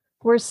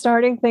We're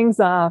starting things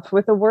off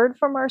with a word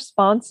from our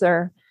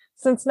sponsor.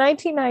 Since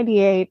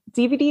 1998,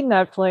 DVD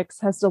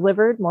Netflix has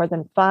delivered more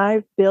than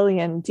 5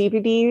 billion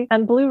DVD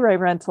and Blu-ray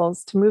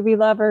rentals to movie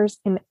lovers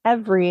in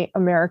every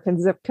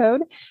American zip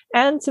code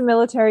and to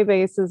military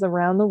bases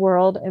around the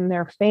world in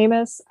their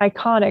famous,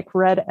 iconic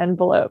red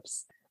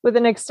envelopes. With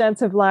an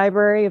extensive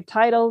library of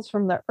titles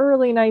from the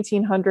early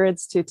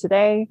 1900s to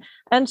today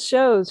and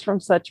shows from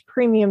such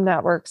premium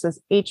networks as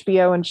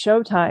HBO and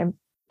Showtime,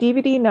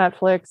 DVD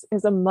Netflix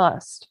is a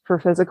must for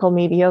physical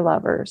media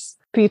lovers.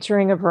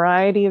 Featuring a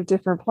variety of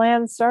different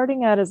plans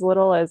starting at as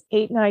little as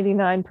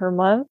 $8.99 per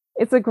month,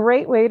 it's a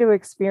great way to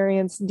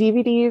experience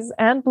DVDs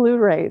and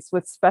Blu-rays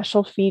with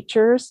special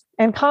features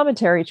and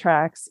commentary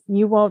tracks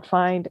you won't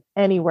find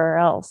anywhere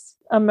else.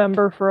 A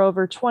member for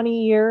over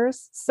 20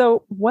 years,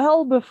 so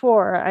well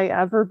before I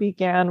ever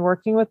began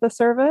working with the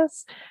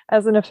service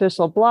as an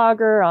official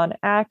blogger on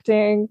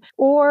acting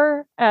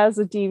or as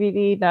a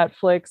DVD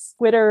Netflix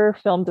Twitter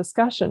film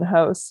discussion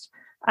host,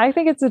 I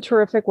think it's a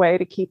terrific way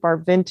to keep our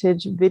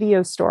vintage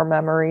video store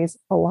memories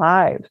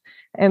alive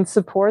and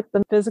support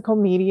the physical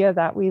media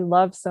that we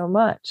love so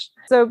much.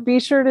 So be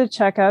sure to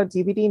check out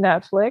DVD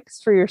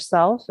Netflix for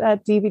yourself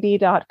at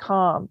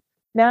dvd.com.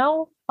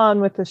 Now,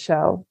 on with the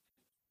show.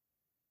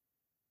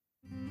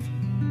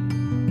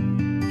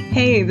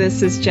 Hey,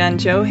 this is Jen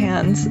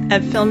Johans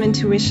at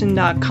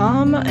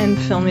filmintuition.com and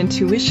Film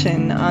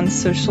Intuition on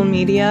social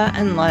media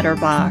and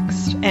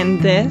Letterboxd.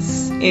 And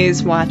this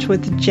is Watch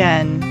with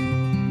Jen.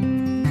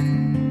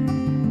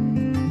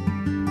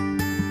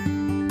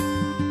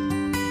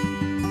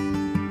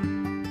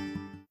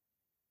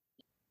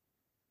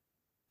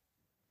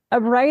 A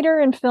writer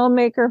and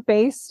filmmaker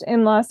based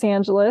in Los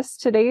Angeles,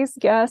 today's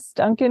guest,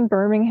 Duncan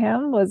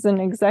Birmingham, was an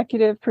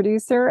executive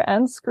producer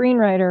and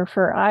screenwriter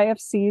for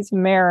IFC's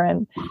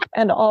Marin,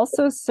 and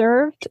also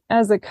served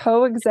as a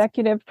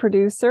co-executive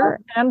producer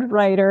and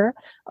writer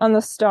on the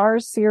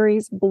Starz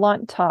series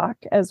Blunt Talk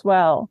as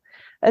well.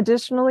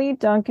 Additionally,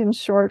 Duncan's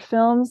short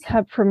films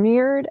have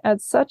premiered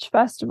at such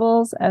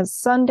festivals as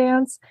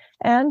Sundance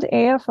and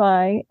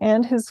AFI,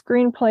 and his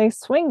screenplay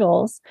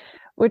Swingles,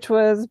 which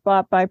was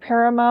bought by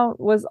Paramount,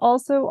 was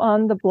also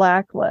on the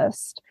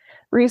blacklist.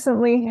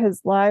 Recently, his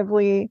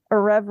lively,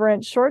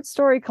 irreverent short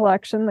story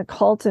collection, The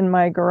Cult in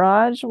My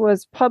Garage,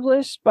 was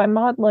published by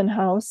Maudlin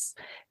House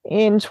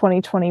in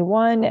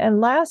 2021. And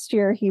last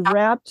year, he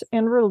wrapped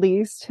and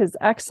released his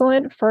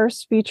excellent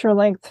first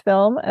feature-length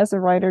film as a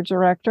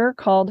writer-director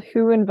called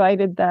Who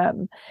Invited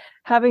Them?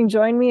 Having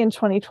joined me in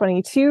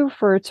 2022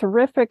 for a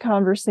terrific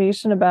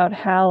conversation about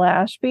Hal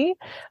Ashby.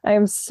 I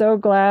am so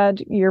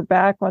glad you're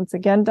back once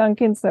again,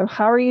 Duncan. So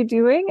how are you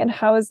doing, and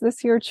how is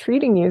this year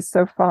treating you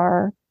so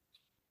far?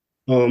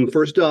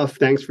 First off,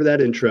 thanks for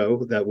that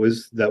intro. That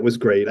was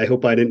great. I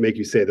hope I didn't make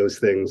you say those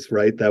things,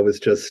 right? That was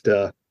just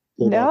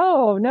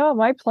No,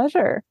 my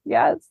pleasure.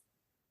 Yes.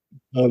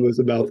 It was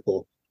a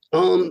mouthful.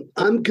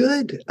 I'm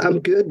good.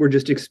 We're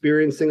just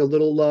experiencing a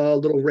little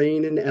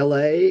rain in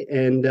LA,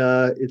 and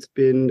it's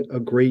been a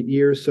great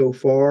year so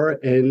far.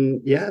 And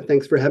yeah,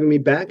 thanks for having me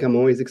back. I'm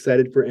always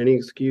excited for any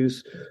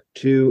excuse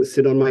to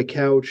sit on my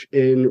couch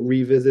and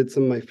revisit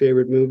some of my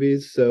favorite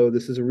movies. So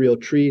this is a real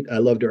treat. I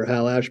loved our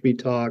Hal Ashby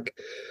talk,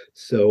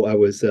 so I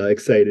was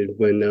excited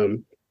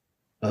when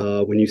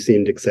you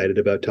seemed excited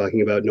about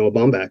talking about Noah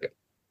Baumbach.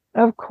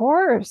 Of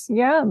course,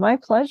 yeah, my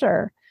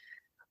pleasure.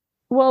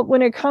 Well,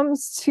 when it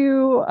comes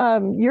to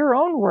your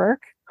own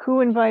work, Who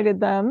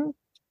Invited Them?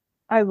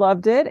 I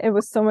loved it. It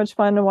was so much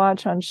fun to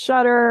watch on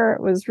Shudder.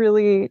 It was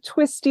really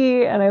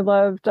twisty, and I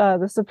loved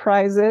the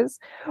surprises.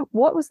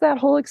 What was that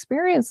whole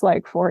experience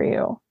like for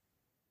you?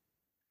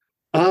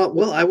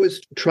 Well, I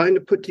was trying to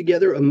put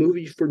together a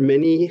movie for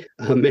many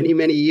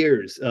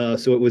years.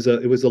 So it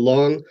was a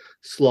long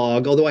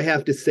slog. Although I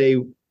have to say,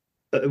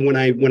 when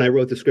I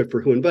wrote the script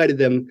for Who Invited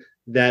Them,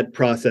 that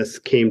process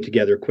came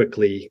together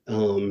quickly.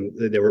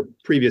 There were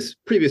previous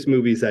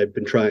movies I'd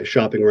been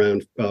shopping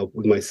around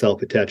with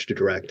myself attached to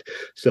direct.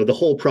 So the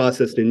whole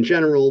process in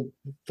general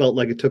felt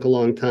like it took a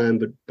long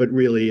time, but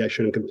really I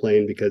shouldn't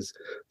complain because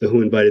the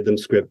Who Invited Them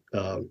script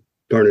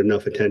garnered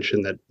enough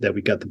attention that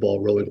we got the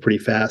ball rolling pretty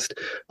fast.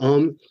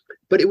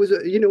 But it was a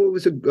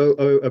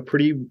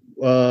pretty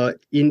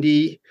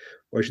indie,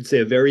 or I should say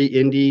a very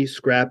indie,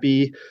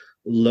 scrappy,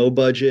 low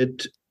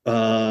budget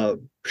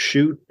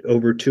shoot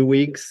over 2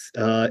 weeks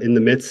in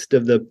the midst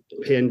of the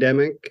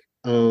pandemic.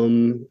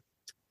 That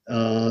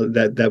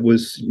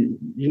was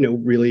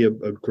really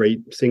a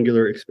great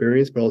singular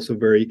experience, but also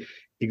very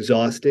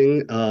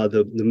exhausting.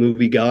 The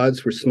movie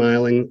gods were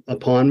smiling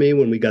upon me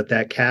when we got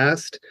that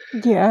cast.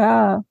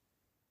 Yeah,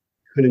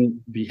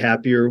 couldn't be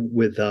happier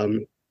with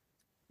them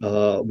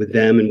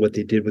and what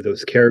they did with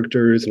those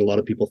characters. And a lot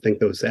of people think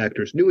those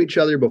actors knew each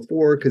other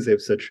before because they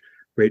have such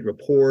great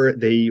rapport.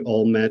 They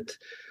all met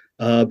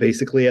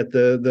basically at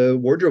the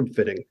wardrobe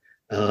fitting.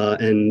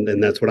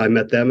 And that's what I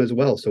met them as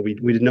well. So we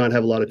did not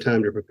have a lot of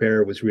time to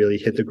prepare. It was really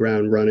hit the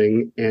ground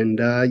running. And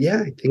I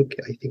think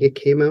it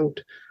came out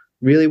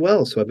really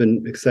well. So I've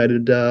been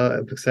excited.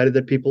 I'm excited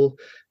that people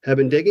have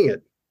been digging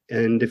it.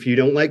 And if you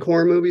don't like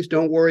horror movies,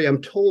 don't worry.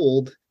 I'm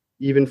told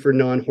even for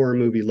non-horror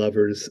movie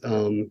lovers,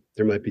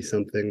 there might be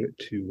something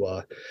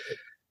to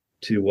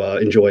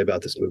enjoy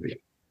about this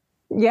movie.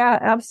 Yeah,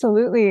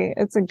 absolutely.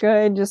 It's a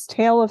good just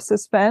tale of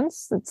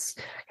suspense. It's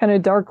kind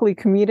of darkly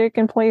comedic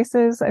in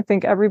places. I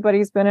think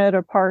everybody's been at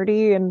a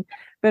party and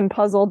been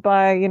puzzled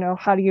by,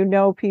 how do you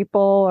know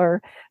people,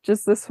 or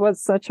just this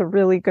was such a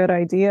really good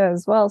idea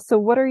as well. So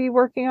what are you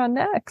working on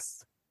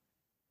next?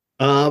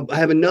 I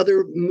have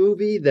another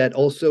movie that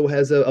also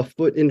has a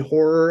foot in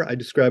horror. I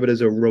describe it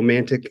as a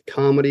romantic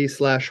comedy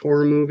slash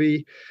horror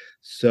movie.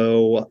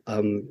 So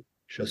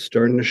just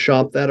starting to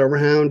shop that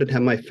around and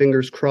have my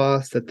fingers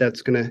crossed that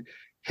that's going to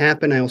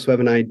happen. I also have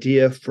an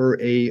idea for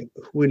a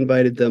Who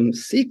Invited Them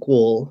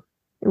sequel.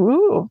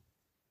 Ooh.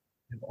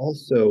 I've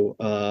also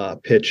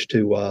pitched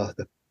to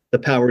the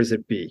powers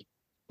that be.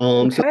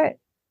 So Okay.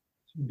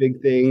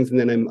 big things, and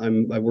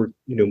then I work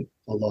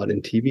a lot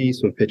in TV,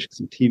 so I'm pitching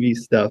some TV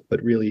stuff,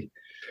 but really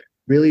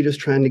just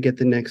trying to get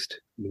the next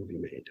movie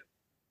made.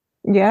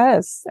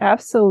 Yes,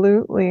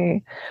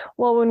 absolutely.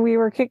 Well, when we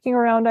were kicking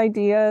around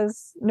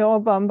ideas, Noah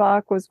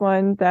Baumbach was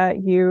one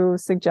that you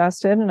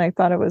suggested, and I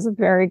thought it was a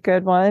very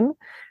good one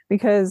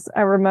because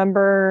I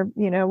remember,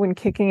 when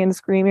Kicking and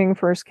Screaming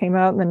first came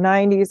out in the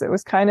 90s, it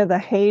was kind of the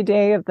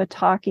heyday of the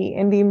talkie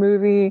indie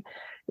movie,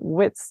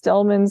 Whit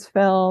Stillman's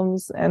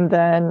films, and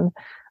then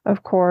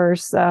of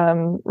course,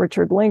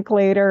 Richard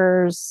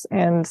Linklater's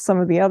and some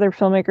of the other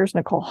filmmakers,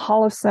 Nicole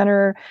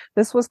Holofcener.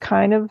 This was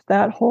kind of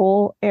that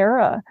whole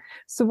era.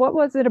 So what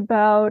was it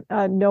about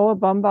Noah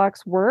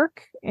Baumbach's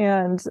work?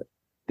 And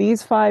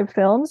these 5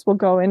 films, we'll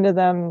go into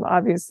them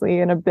obviously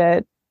in a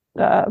bit,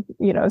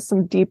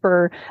 some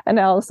deeper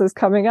analysis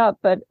coming up,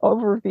 but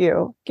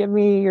overview, give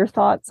me your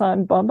thoughts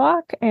on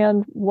Baumbach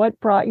and what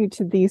brought you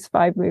to these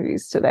 5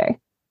 movies today.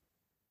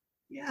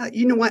 Yeah,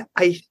 you know what?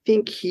 I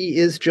think he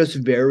is just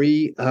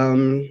very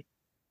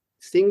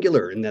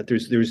singular in that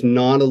there's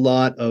not a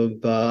lot of.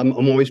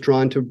 I'm always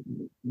drawn to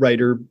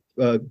writer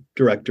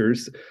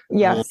directors.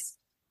 Yes.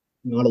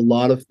 Not a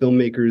lot of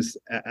filmmakers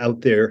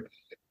out there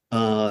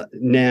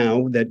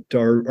now that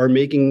are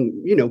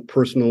making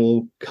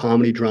personal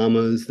comedy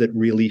dramas that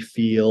really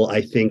feel,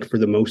 I think, for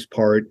the most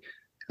part,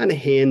 kind of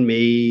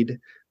handmade.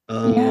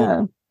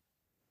 Yeah.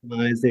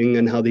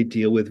 And how they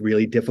deal with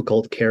really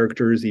difficult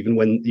characters, even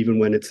when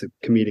it's a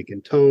comedic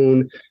in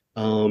tone.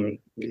 I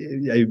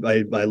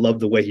love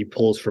the way he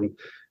pulls from.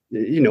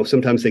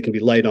 Sometimes they can be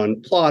light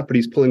on plot, but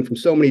he's pulling from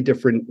so many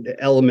different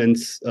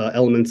elements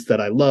that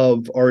I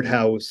love. Art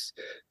house.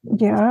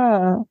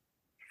 Yeah.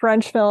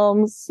 French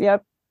films.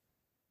 Yep.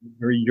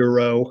 Very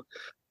Euro.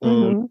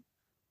 Mm-hmm.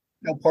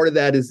 Part of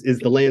that is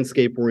the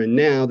landscape we're in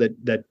now that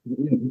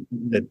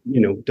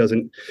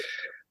doesn't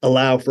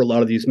allow for a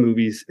lot of these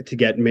movies to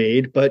get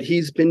made, but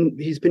he's been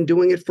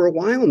doing it for a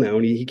while now,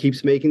 and he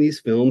keeps making these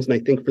films, and I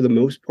think for the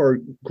most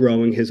part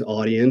growing his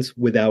audience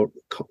without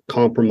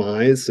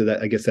compromise. So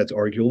that, I guess that's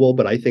arguable,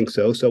 but I think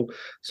so. So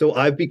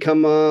I've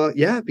become a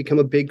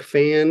big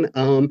fan.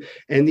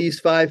 And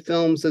these 5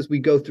 films, as we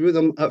go through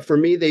them, for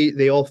me,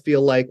 they all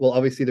feel like, well,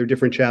 obviously they're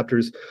different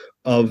chapters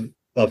of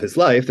his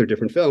life. They're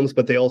different films,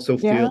 but they also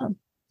feel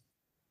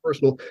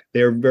personal.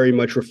 They're very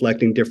much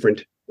reflecting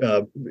different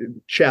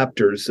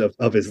chapters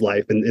of his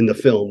life in the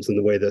films and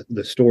the way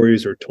the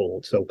stories are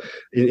told. So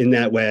in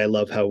that way, I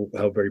love how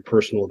very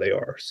personal they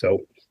are. So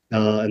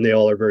and they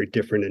all are very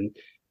different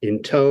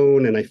in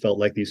tone. And I felt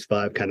like these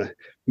 5 kind of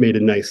made a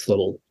nice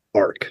little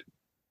arc.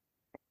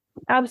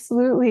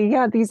 Absolutely.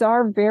 Yeah, these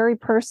are very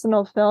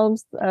personal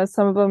films.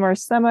 Some of them are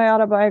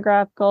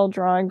semi-autobiographical,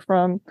 drawing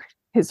from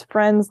his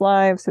friends'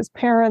 lives, his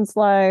parents'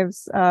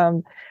 lives,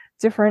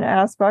 different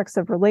aspects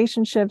of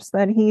relationships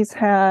that he's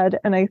had.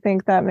 And I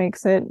think that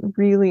makes it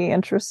really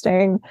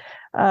interesting.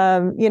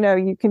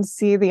 You can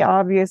see the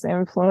obvious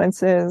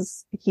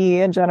influences.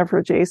 He and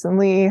Jennifer Jason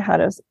Leigh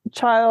had a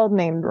child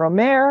named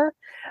Romer,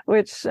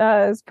 which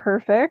is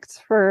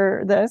perfect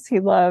for this. He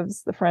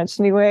loves the French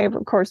New Wave.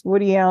 Of course,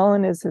 Woody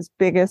Allen is his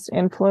biggest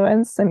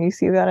influence, and you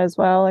see that as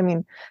well. I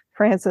mean,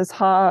 Frances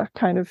Ha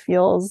kind of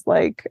feels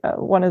like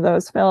one of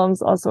those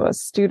films, also a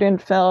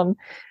student film.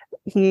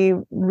 He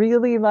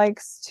really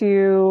likes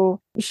to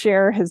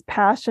share his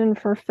passion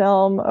for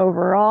film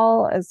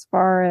overall, as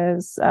far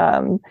as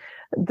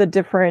the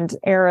different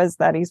eras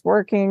that he's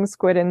working.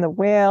 Squid and the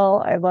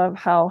Whale, I love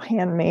how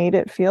handmade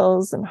it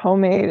feels and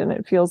homemade, and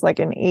it feels like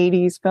an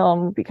 80s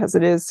film because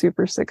it is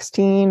Super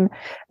 16, and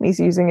he's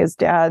using his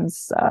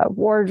dad's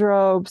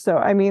wardrobe. So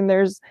I mean,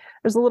 there's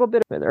a little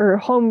bit of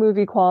home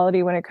movie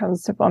quality when it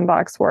comes to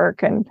Baumbach's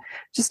work, and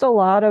just a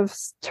lot of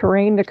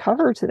terrain to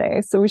cover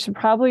today. So we should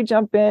probably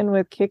jump in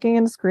with Kicking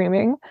and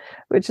Screaming,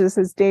 which is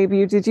his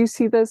debut. Did you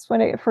see this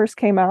when it first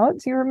came out?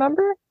 Do you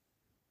remember?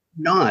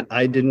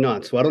 I did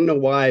not. So I don't know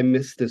why I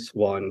missed this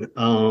one.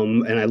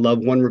 And I love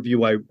one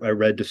review I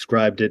read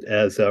described it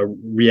as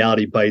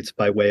reality bites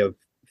by way of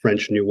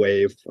French New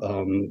Wave,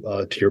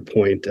 to your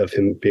point of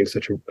him being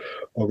such a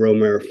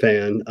Romer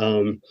fan.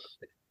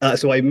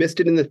 So I missed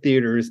it in the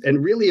theaters,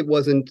 and really it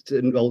wasn't.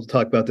 And I'll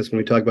talk about this when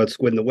we talk about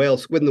Squid and the Whale.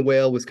 Squid and the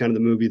Whale was kind of the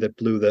movie that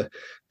blew the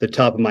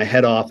top of my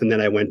head off, and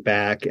then I went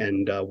back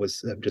and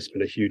I've just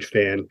been a huge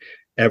fan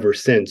ever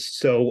since.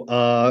 So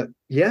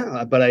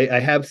yeah, but I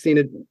have seen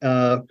it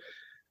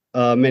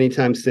many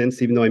times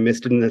since, even though I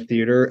missed it in the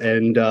theater,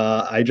 and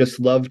I just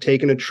love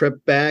taking a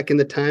trip back in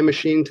the time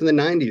machine to the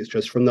 '90s,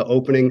 just from the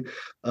opening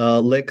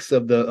licks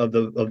of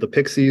the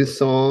Pixies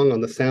song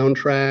on the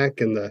soundtrack,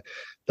 and the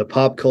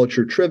pop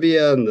culture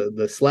trivia, and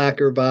the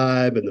slacker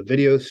vibe, and the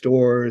video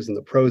stores, and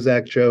the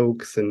Prozac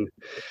jokes, and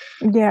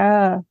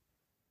Yeah.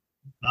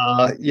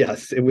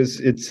 yes,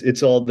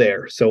 it's all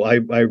there. So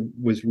I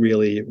was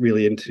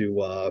really into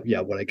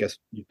what I guess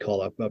you'd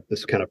call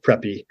this kind of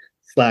preppy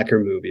slacker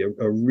movie,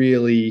 a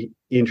really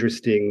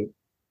interesting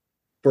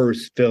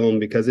first film,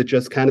 because it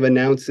just kind of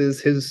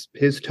announces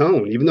his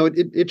tone, even though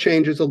it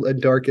changes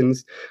and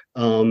darkens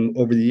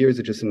over the years.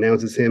 It just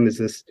announces him as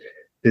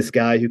this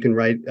guy who can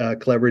write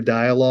clever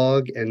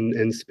dialogue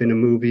and spin a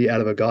movie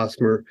out of a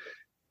gossamer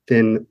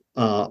thin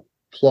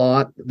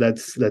plot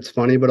that's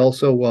funny, but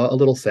also a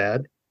little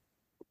sad.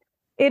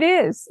 It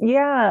is.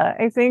 Yeah.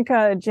 I think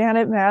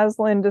Janet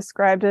Maslin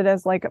described it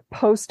as like a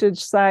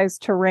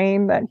postage-sized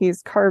terrain that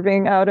he's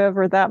carving out of,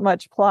 or that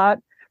much plot,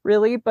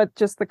 really. But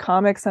just the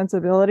comic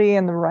sensibility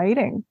and the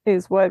writing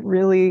is what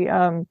really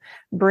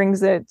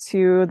brings it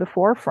to the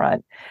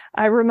forefront.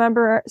 I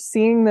remember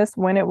seeing this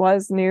when it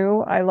was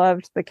new. I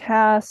loved the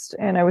cast,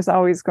 and I was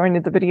always going to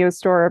the video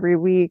store every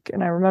week.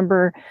 And I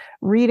remember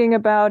reading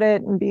about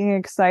it and being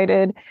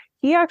excited.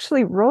 He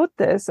actually wrote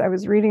this. I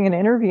was reading an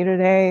interview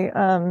today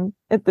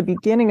at the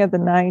beginning of the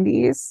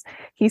 90s.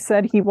 He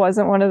said he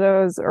wasn't one of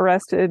those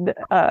arrested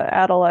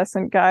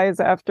adolescent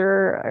guys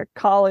after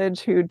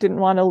college who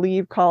didn't want to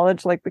leave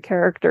college like the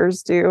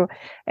characters do.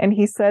 And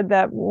he said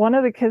that one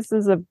of the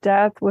kisses of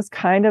death was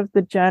kind of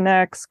the Gen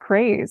X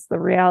craze, the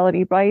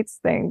reality bites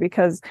thing,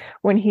 because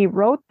when he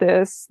wrote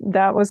this,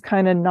 that was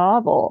kind of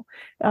novel.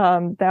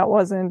 That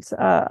wasn't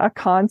a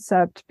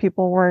concept.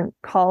 People weren't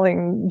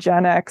calling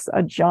Gen X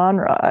a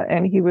genre.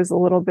 And he was a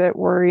little bit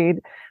worried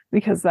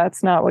because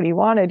that's not what he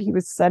wanted.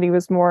 Said he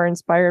was more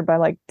inspired by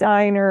like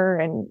Diner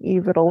and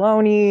Eva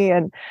Deloney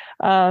and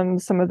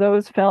some of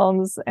those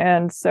films.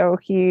 And so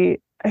he,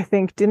 I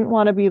think, didn't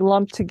want to be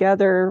lumped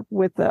together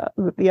with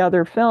the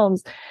other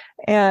films.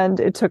 And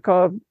it took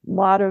a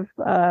lot of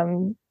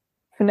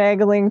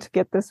finagling to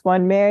get this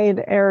one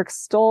made. Eric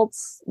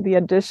Stoltz, the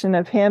addition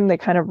of him, they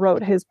kind of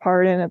wrote his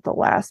part in at the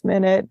last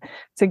minute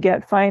to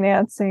get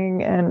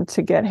financing and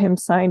to get him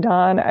signed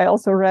on. I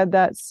also read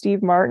that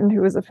Steve Martin,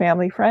 who was a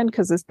family friend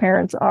because his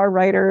parents are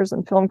writers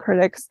and film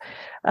critics,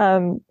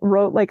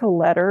 wrote like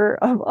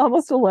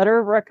almost a letter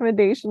of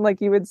recommendation, like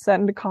you would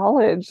send to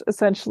college,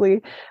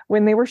 essentially,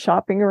 when they were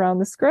shopping around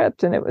the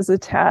script, and it was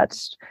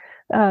attached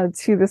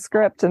to the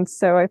script. And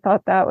so I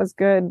thought that was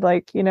good.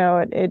 Like,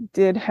 it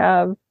did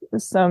have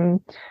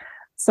some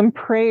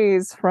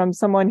praise from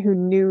someone who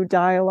knew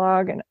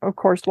dialogue and of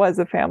course was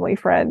a family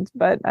friend,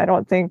 but I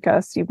don't think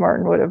Steve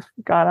Martin would have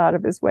gone out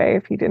of his way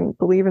if he didn't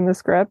believe in the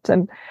script.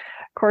 And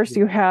of course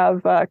you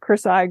have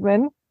Chris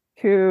Eigman,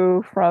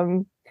 who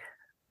from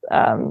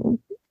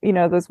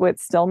those Whit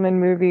Stillman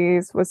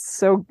movies was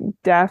so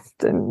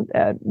deft and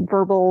at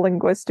verbal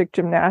linguistic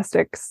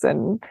gymnastics,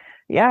 and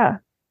yeah,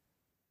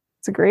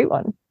 it's a great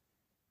one.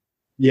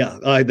 Yeah,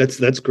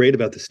 that's great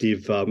about the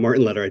Steve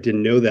Martin letter. I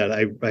didn't know that.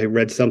 I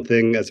read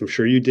something, as I'm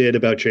sure you did,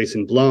 about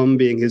Jason Blum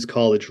being his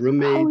college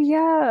roommate. Oh,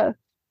 yeah.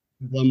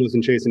 Blum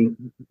wasn't Jason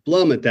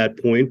Blum at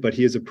that point, but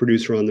he is a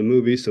producer on the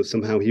movie, so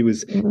somehow he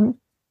was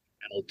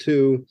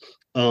too.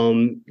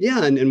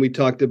 Yeah, and we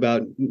talked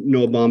about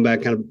Noah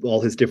Baumbach, kind of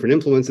all his different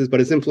influences, but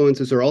his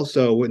influences are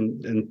also,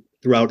 and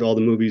throughout all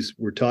the movies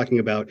we're talking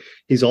about,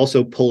 he's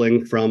also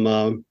pulling from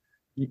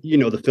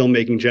the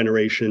filmmaking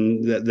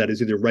generation that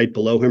is either right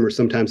below him or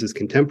sometimes his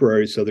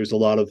contemporaries. So there's a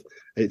lot of,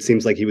 it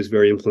seems like he was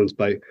very influenced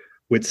by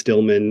Whit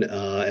Stillman,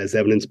 as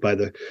evidenced by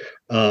the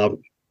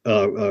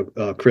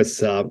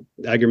Chris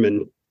Eigerman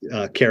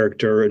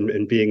character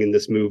and being in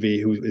this movie,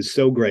 who is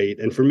so great.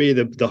 And for me,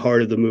 the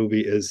heart of the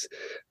movie is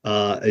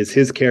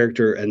his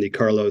character and the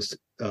Carlos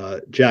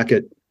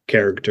Jacket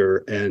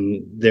character,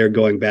 and they're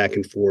going back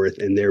and forth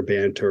in their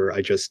banter.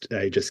 I just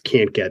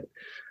can't get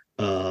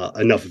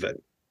enough of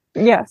it.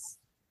 Yes.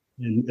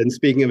 And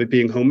speaking of it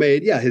being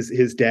homemade, yeah,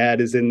 his dad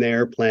is in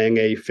there playing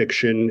a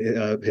fiction.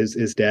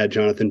 His dad,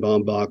 Jonathan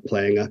Baumbach,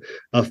 playing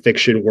a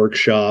fiction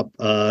workshop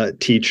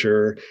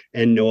teacher,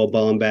 and Noah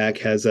Baumbach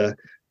has a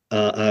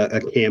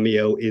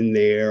cameo in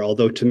there.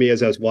 Although to me,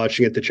 as I was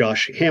watching it, the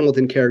Josh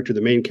Hamilton character, the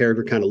main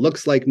character, kind of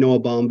looks like Noah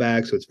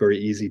Baumbach, so it's very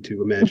easy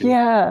to imagine.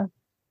 Yeah,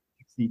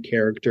 the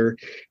character.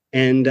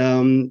 And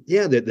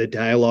the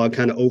dialogue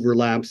kind of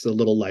overlaps a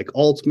little like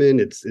Altman.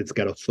 It's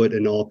got a foot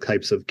in all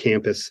types of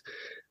campus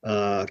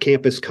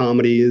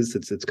comedies.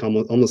 It's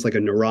almost like a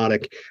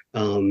neurotic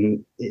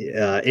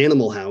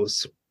Animal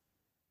House,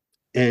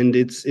 and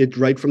it's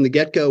right from the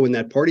get-go in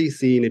that party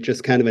scene. It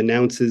just kind of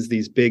announces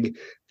these big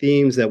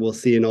themes that we'll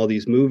see in all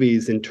these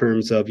movies, in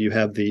terms of, you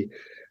have the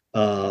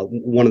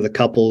one of the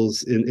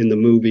couples in the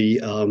movie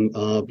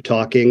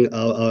talking,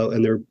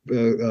 and they're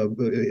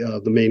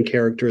the main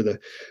character, the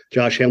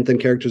Josh Hamilton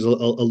character, is a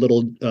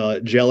little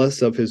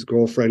jealous of his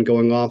girlfriend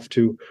going off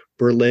to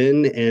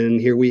Berlin, and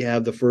here we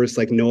have the first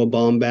like Noah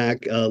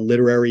Baumbach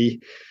literary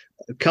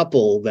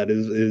couple that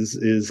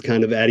is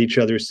kind of at each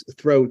other's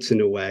throats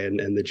in a way,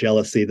 and the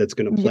jealousy that's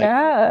going to play.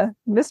 Yeah,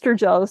 Mr.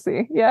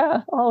 Jealousy.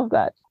 Yeah, all of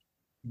that.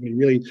 He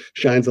really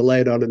shines a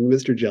light on it,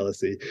 Mr.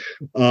 Jealousy.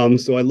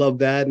 So I love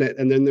that,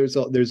 and then there's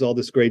all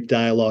this great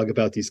dialogue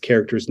about these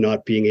characters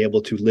not being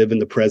able to live in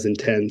the present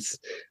tense,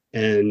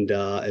 and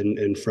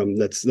from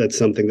that's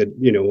something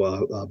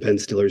that Ben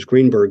Stiller's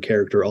Greenberg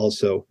character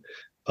also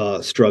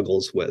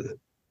struggles with.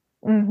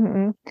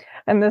 Mm-hmm.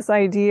 And this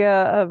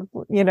idea of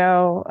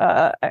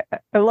I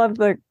love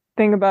the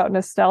thing about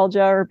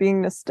nostalgia, or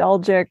being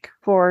nostalgic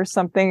for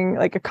something,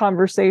 like a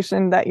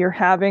conversation that you're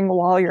having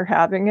while you're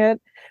having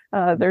it.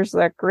 There's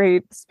that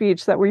great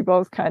speech that we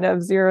both kind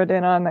of zeroed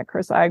in on that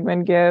Chris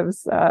Eigman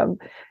gives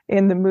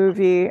in the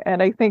movie.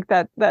 And I think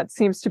that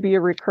seems to be a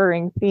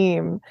recurring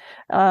theme.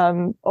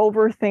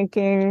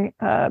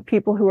 Overthinking,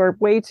 people who are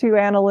way too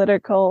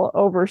analytical,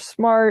 over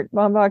smart,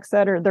 Baumbach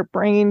said, or their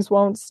brains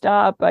won't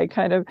stop. I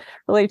kind of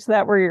relate to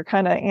that, where you're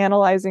kind of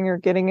analyzing or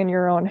getting in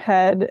your own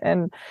head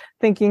and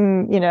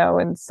thinking,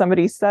 and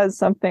somebody says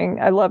something.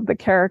 I love the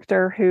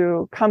character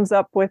who comes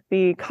up with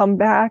the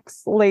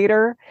comebacks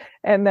later,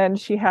 and then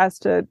she has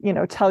to,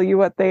 tell you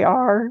what they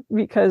are,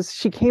 because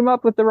she came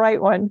up with the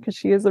right one, because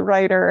she is a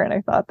writer. And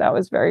I thought that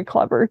was very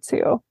clever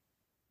too.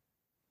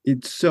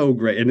 It's so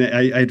great. And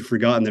I'd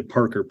forgotten that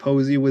Parker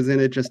Posey was in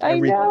it. Just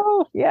everything. I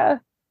know. Yeah.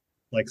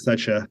 Like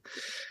such a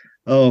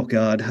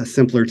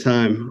simpler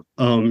time.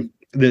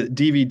 The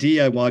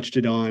DVD I watched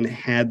it on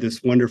had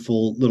this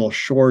wonderful little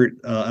short.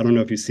 I don't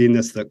know if you've seen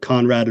this, the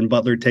Conrad and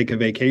Butler Take a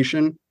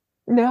Vacation.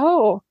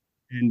 No.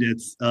 And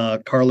it's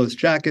Carlos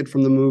Jacket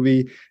from the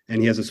movie, and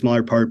he has a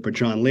smaller part, but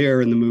John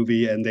Lear in the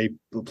movie, and they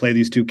play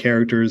these two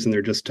characters, and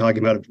they're just talking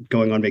about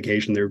going on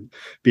vacation. They're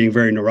being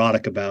very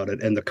neurotic about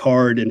it. And the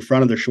card in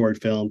front of the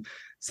short film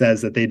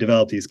says that they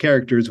developed these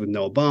characters with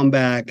Noah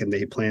Baumbach, and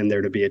they planned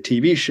there to be a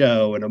TV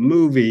show and a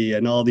movie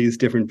and all these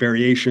different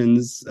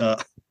variations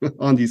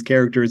on these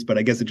characters, but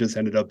I guess it just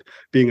ended up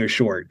being a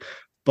short.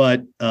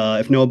 But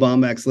if Noah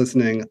Baumbach's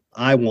listening,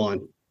 I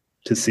want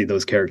to see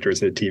those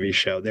characters in a TV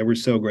show. They were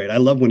so great. I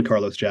love when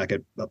Carlos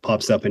Jacket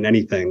pops up in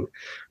anything.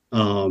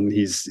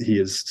 He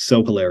is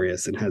so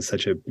hilarious and has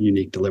such a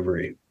unique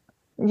delivery.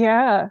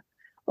 Yeah.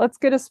 Let's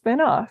get a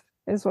spinoff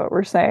is what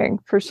we're saying,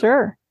 for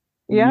sure.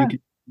 Yeah. You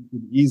could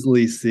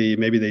easily see,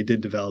 maybe they did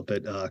develop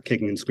it,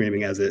 Kicking and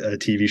Screaming as a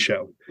TV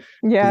show.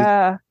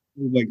 Yeah.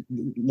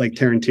 Like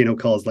Tarantino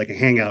calls like a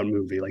hangout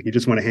movie. Like you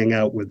just want to hang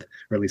out with,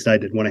 or at least I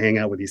did want to hang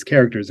out with these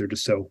characters. They're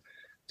just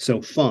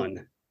so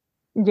fun.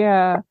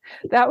 Yeah,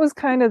 that was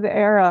kind of the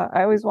era.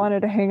 I always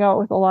wanted to hang out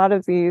with a lot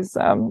of these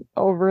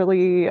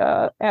overly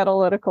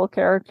analytical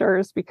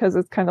characters, because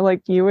it's kind of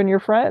like you and your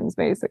friends,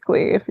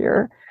 basically, if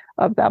you're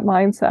of that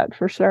mindset,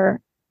 for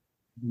sure.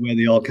 Where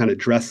they all kind of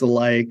dress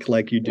alike,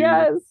 like you do.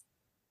 Yes.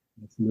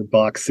 They're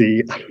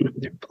boxy. I don't know,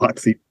 they're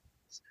boxy.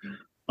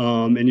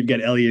 And you've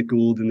got Elliot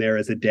Gould in there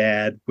as a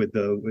dad with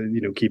the,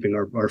 keeping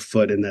our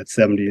foot in that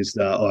 70s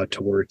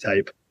auteur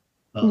type.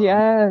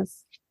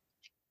 Yes.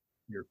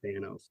 You're a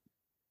fan of.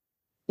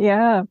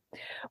 Yeah.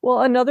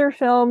 Well, another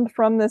film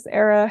from this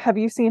era. Have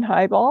you seen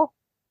Highball?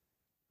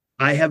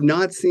 I have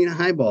not seen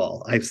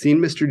Highball. I've seen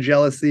Mr.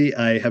 Jealousy.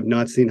 I have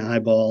not seen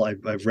Highball.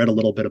 I've read a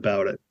little bit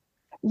about it.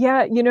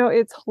 Yeah,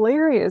 it's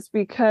hilarious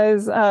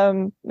because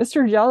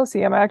Mr.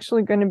 Jealousy, I'm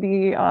actually going to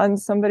be on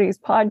somebody's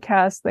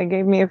podcast. They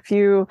gave me a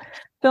few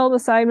film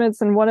assignments,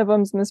 and one of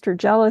them's Mr.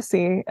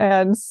 Jealousy.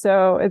 And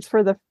so it's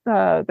for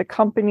the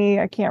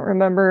company. I can't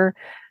remember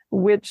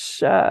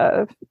which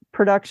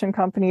production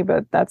company,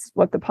 but that's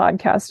what the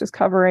podcast is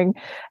covering.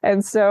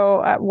 And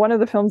so one of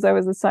the films I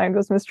was assigned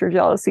was Mr.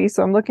 Jealousy.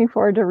 So I'm looking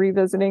forward to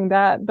revisiting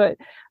that. But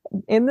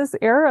in this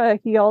era,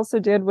 he also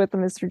did with the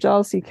Mr.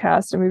 Jealousy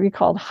cast a movie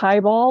called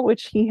Highball,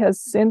 which he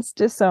has since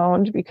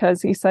disowned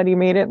because he said he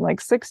made it in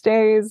like 6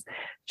 days,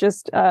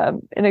 just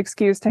an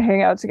excuse to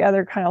hang out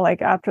together, kind of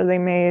like after they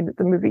made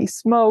the movie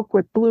Smoke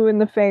with Blue in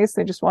the Face.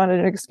 They just wanted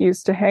an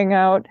excuse to hang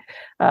out,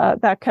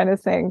 that kind of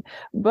thing.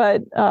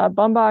 But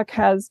Baumbach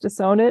has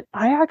disowned it.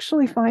 I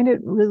actually find it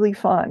really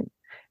fun.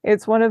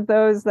 It's one of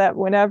those that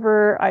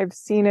whenever I've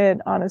seen it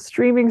on a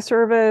streaming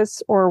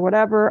service or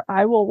whatever,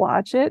 I will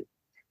watch it,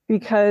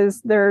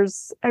 because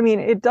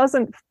it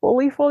doesn't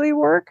fully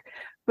work,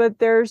 but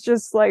there's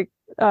just like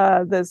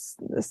this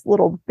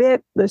little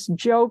bit, this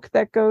joke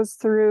that goes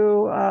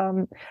through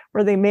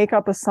where they make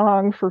up a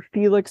song for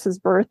Felix's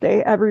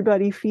birthday,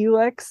 Everybody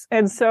Felix.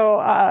 And so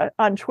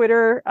on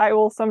Twitter, I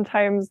will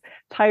sometimes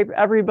type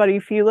Everybody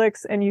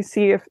Felix, and you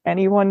see if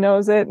anyone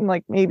knows it, and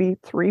like maybe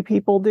 3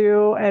 people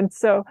do. And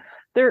so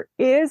there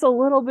is a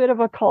little bit of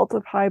a cult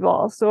of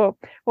Highball. So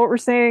what we're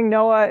saying,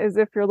 Noah, is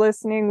if you're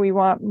listening, we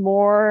want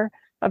more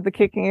of the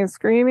Kicking and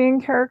Screaming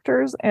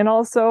characters. And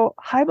also,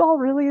 Highball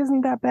really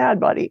isn't that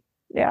bad, buddy.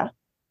 Yeah.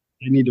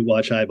 I need to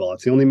watch Highball.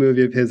 It's the only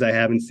movie of his I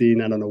haven't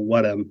seen. I don't know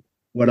what I'm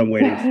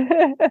waiting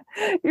for.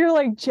 You're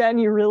like, Jen,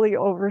 you really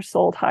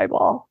oversold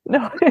Highball.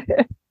 No.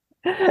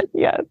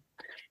 Yes.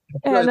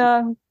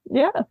 And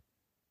yeah.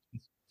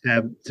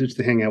 Have just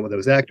to hang out with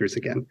those actors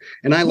again.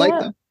 And I like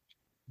Yeah.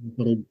 the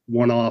little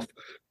one-off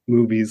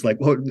movies. Like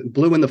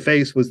Blue in the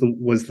Face was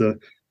the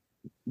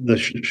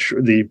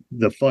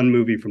fun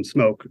movie from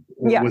Smoke.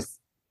 Was Yes.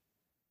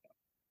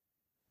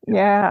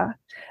 Yeah,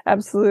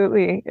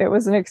 absolutely. It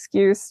was an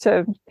excuse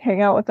to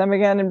hang out with them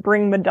again and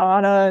bring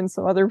Madonna and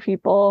some other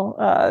people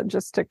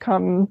just to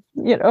come,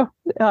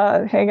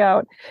 hang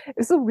out.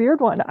 It's a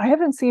weird one. I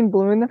haven't seen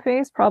Blue in the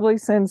Face probably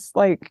since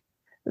like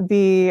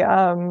the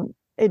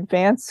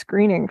advanced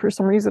screening. For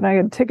some reason, I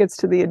had tickets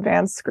to the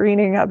advanced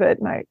screening of it,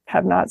 and I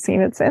have not seen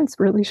it since.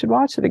 Really should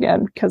watch it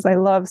again because I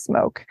love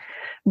Smoke.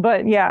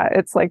 But yeah,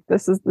 it's like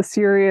this is the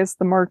serious,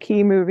 the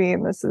marquee movie,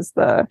 and this is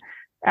the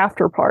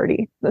after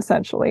party,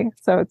 essentially.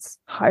 So it's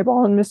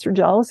Highball and Mr.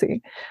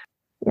 Jealousy.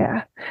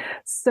 Yeah.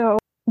 So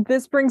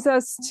this brings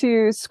us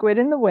to Squid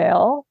and the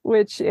Whale,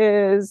 which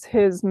is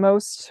his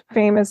most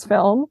famous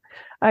film,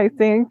 I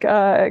think,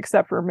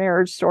 except for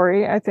Marriage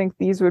Story. I think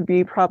these would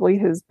be probably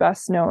his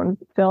best known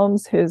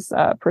films, his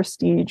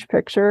prestige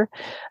picture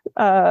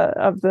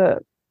of the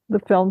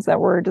films that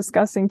we're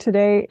discussing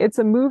today. It's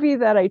a movie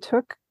that I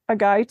took a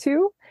guy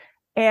to,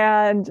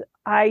 and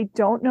I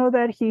don't know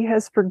that he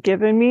has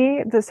forgiven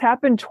me. This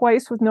happened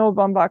twice with Noah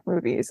Baumbach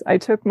movies. I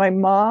took my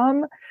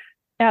mom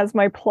as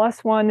my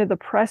 +1 to the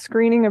press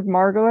screening of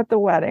Margot at the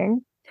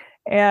Wedding.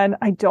 And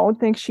I don't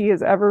think she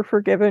has ever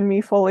forgiven me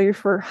fully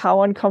for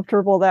how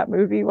uncomfortable that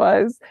movie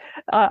was.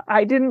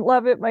 I didn't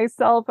love it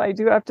myself. I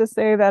do have to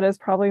say that is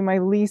probably my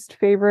least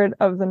favorite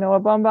of the Noah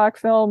Baumbach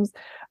films.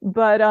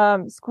 But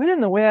Squid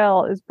and the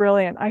Whale is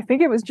brilliant. I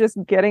think it was just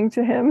getting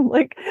to him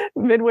like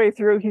midway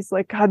through. He's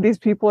like, God, these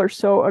people are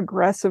so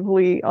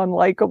aggressively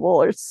unlikable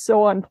or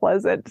so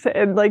unpleasant.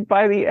 And like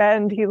by the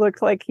end, he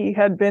looked like he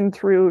had been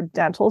through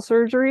dental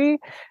surgery.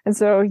 And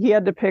so he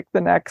had to pick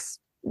the next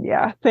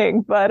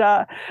thing.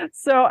 But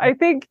so I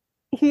think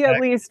he at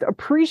least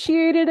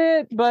appreciated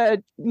it, but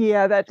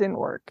yeah, that didn't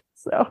work.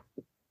 So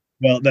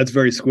well, that's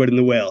very Squid and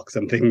the Whale, because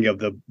I'm thinking of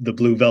the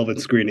Blue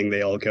Velvet screening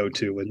they all go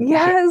to, and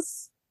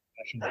yes,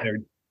 they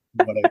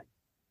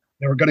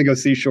were going to go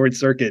see Short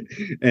Circuit,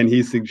 and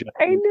he suggested.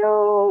 I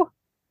know.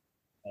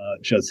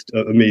 Just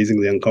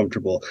amazingly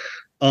uncomfortable.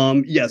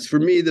 Yes, for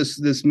me,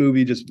 this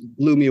movie just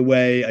blew me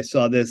away. I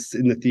saw this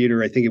in the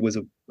theater. I think it was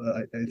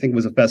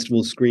a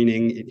festival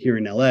screening here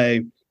in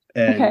LA,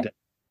 and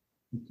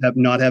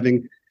not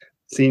having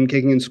seen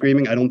Kicking and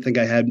Screaming, I don't think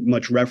I had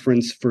much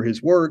reference for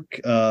his work.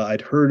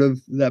 I'd heard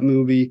of that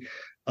movie,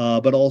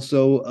 but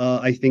also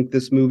I think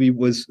this movie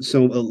was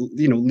so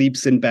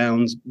leaps and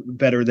bounds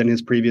better than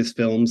his previous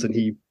films, and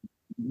he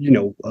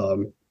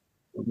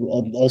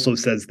also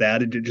says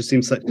that it just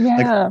seems like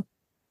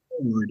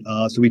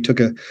so we took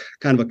a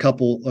kind of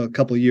a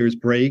couple years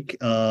break,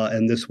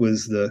 and this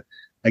was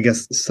I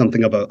guess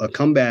something of a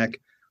comeback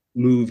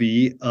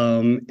movie,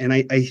 and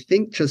I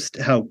think just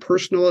how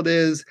personal it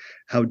is,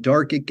 how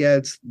dark it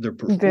gets, the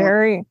performance.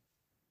 Very.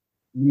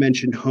 You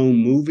mentioned home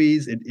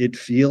movies. It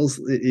feels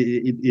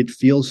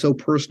so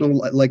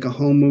personal, like a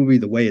home movie.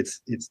 The way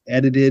it's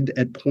edited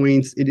at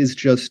points, it is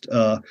just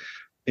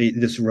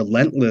this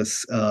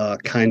relentless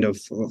kind of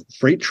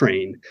freight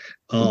train.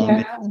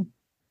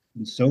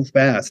 It's so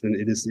fast, and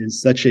it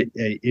is such a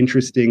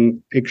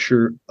interesting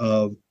picture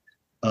of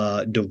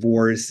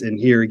divorce. And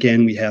here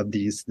again, we have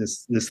this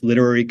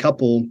literary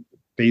couple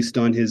based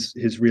on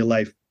his real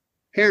life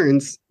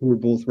parents, who were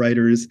both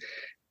writers,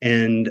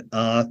 and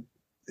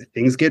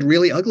things get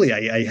really ugly.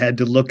 I had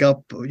to look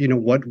up,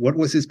 what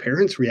was his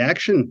parents'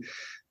 reaction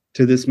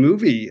to this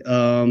movie,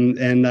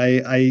 and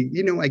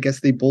I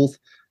guess they both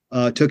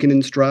took it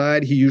in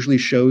stride. He usually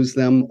shows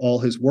them all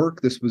his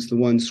work. This was the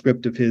one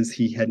script of his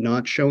he had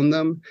not shown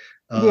them.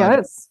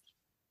 Yes.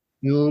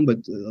 But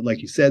like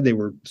you said, they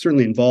were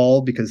certainly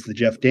involved, because the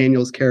Jeff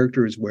Daniels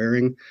character is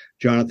wearing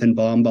Jonathan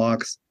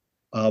Baumbach's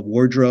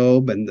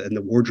wardrobe, and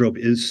the wardrobe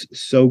is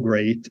so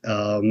great.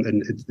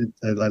 And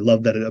I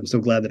love that. I'm so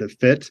glad that it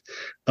fit.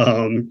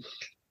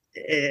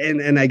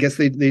 And I guess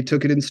they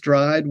took it in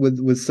stride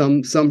with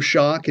some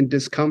shock and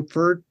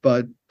discomfort,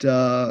 but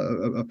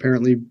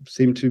apparently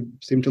seemed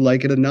to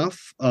like it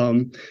enough.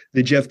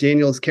 The Jeff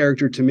Daniels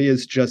character to me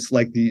is just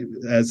like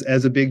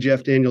as a big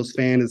Jeff Daniels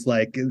fan, is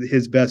like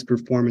his best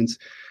performance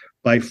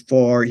by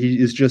far. He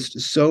is just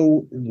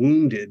so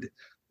wounded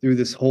through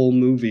this whole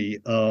movie.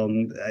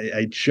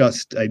 I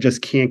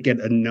just can't get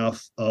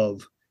enough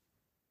of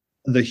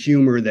the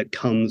humor that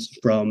comes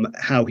from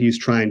how he's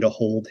trying to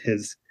hold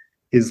his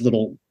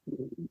little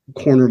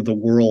corner of the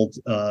world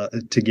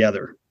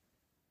together.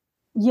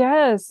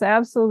 Yes,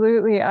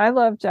 absolutely. I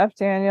love Jeff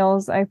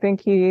Daniels. I think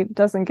he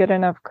doesn't get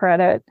enough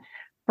credit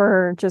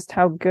for just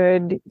how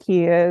good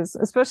he is,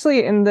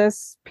 especially in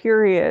this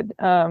period.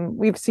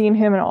 We've seen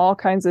him in all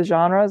kinds of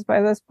genres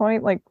by this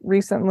point. Like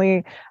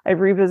recently, I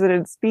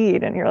revisited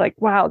Speed, and you're like,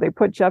 wow, they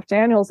put Jeff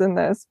Daniels in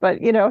this. But,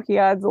 you know, he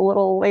adds a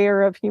little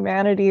layer of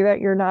humanity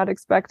that you're not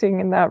expecting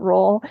in that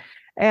role.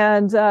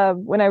 And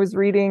when I was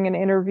reading an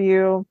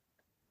interview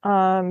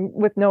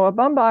with Noah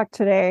Baumbach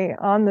today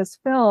on this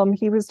film,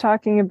 he was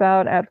talking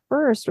about at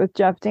first with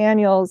Jeff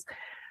Daniels,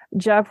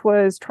 Jeff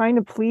was trying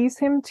to please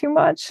him too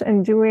much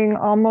and doing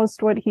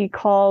almost what he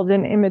called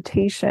an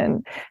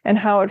imitation, and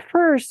how at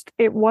first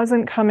it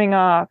wasn't coming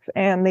off,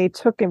 and they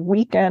took a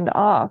weekend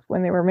off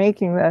when they were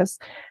making this.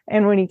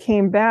 And when he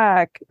came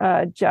back,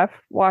 Jeff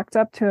walked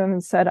up to him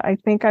and said, I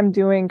think I'm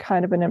doing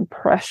kind of an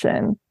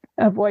impression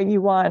of what you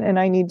want, and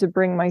I need to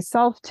bring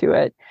myself to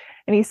it.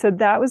 And he said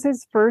that was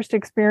his first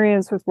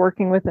experience with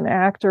working with an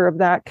actor of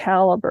that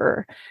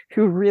caliber,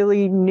 who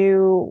really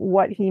knew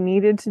what he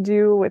needed to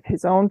do with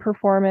his own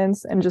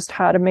performance and just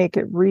how to make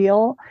it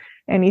real.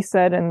 And he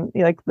said, and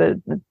like the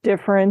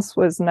difference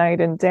was night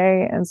and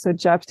day. And so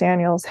Jeff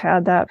Daniels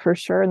had that for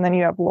sure. And then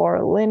you have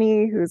Laura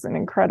Linney, who's an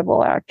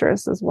incredible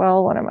actress as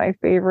well, one of my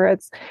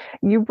favorites.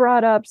 You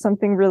brought up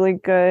something really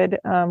good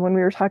when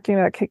we were talking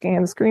about Kicking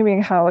and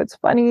Screaming, how it's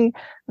funny,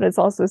 but it's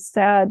also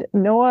sad.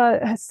 Noah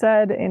has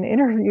said in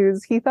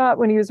interviews, he thought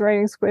when he was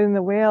writing Squid and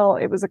the Whale,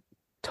 it was a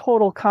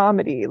total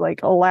comedy,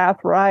 like a laugh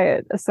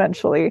riot,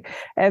 essentially.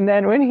 And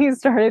then when he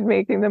started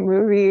making the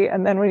movie,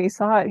 and then when he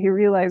saw it, he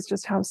realized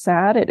just how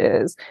sad it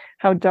is,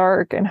 how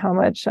dark, and how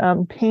much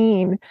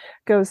pain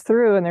goes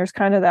through. And there's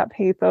kind of that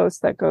pathos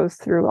that goes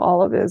through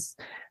all of his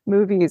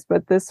movies,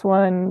 but this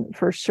one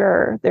for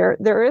sure,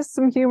 there is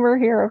some humor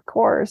here, of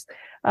course.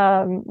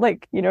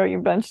 Like, you know,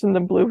 you mentioned the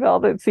Blue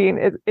Velvet scene.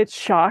 It's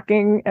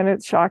shocking, and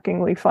it's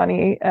shockingly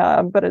funny,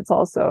 but it's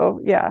also,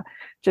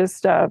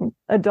 just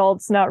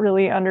adults not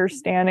really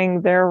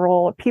understanding their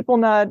role, people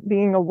not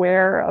being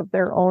aware of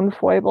their own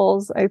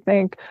foibles, I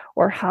think,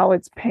 or how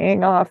it's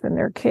paying off in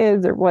their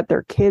kids or what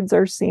their kids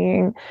are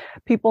seeing,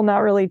 people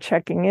not really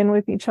checking in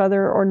with each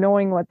other or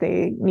knowing what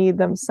they need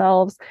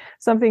themselves.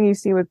 Something you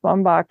see with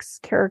Baumbach's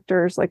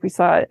characters, like we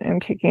saw it in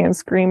Kicking and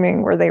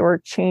Screaming, where they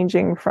were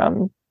changing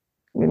from,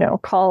 you know,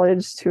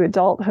 college to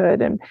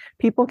adulthood, and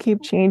people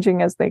keep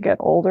changing as they get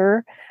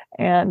older.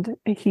 And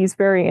he's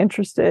very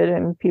interested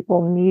in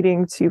people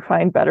needing to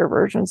find better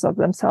versions of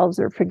themselves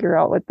or figure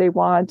out what they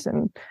want.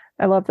 And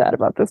I love that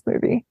about this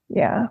movie.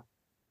 Yeah.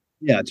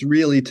 Yeah, it's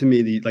really, to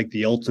me,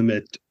 the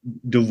ultimate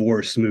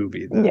divorce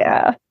movie.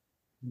 The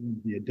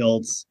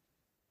adults'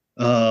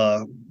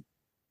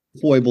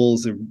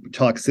 foibles, or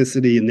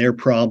toxicity, and their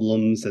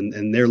problems,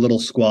 and their little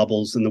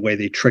squabbles, and the way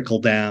they trickle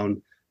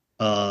down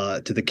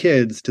to the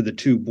kids, to the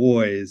two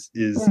boys,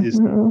 is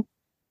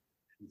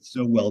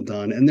so well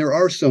done. And there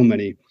are so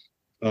many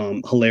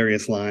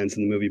hilarious lines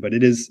in the movie, but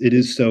it is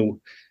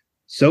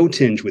so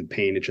tinged with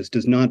pain. It just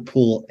does not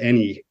pull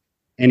any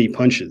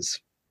punches.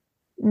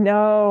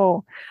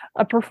 No,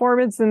 a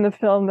performance in the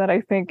film that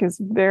I think is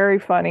very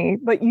funny,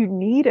 but you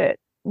need it.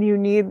 You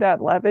need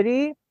that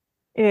levity.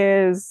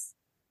 Is,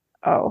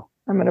 I'm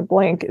going to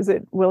blank. Is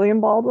it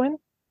William Baldwin?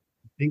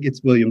 I think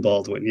it's William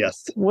Baldwin.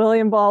 Yes.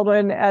 William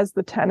Baldwin as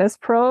the tennis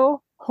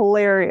pro.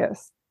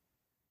 Hilarious.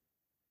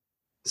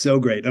 So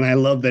great. And I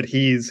love that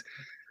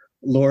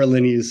Laura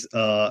Linney's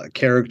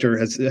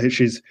character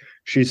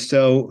she's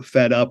so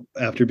fed up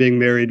after being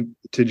married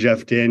to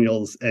Jeff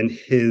Daniels and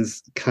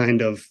his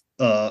kind of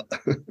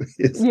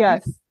his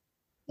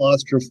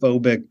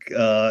claustrophobic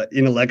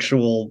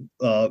intellectual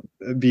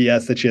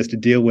BS that she has to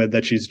deal with,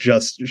 that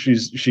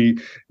she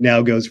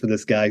now goes for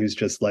this guy who's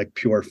just like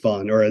pure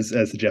fun, or as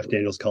Jeff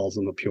Daniels calls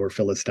him, a pure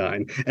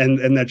Philistine.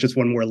 And that's just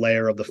one more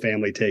layer of the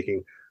family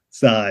taking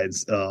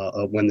sides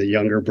when the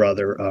younger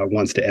brother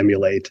wants to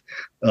emulate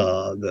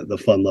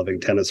the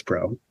fun-loving tennis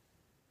pro.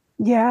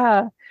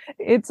 Yeah,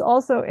 it's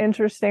also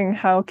interesting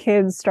how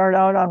kids start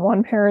out on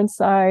one parent's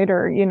side,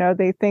 or, you know,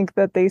 they think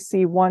that they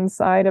see one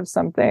side of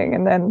something,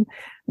 and then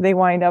they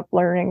wind up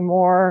learning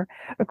more.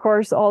 Of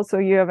course, also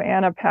you have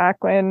Anna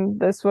Paquin.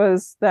 This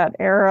was that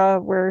era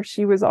where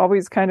she was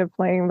always kind of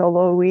playing the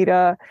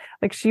Lolita.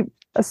 Like, she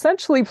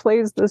essentially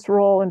plays this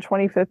role in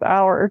 25th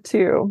Hour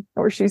too,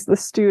 where she's the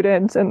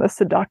student and the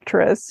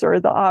seductress, or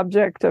the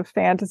object of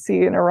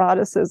fantasy and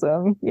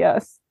eroticism.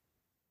 Yes.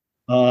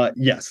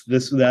 Yes,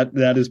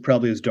 that is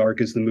probably as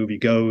dark as the movie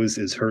goes,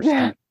 is her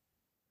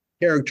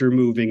character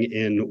moving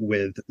in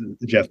with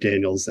Jeff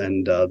Daniels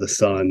and the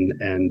son,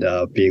 and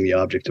being the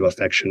object of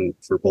affection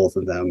for both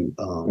of them.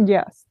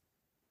 Yes.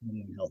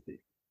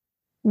 Healthy.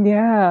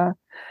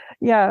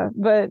 Yeah,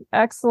 but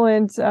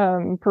excellent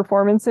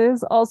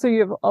performances. Also,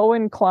 you have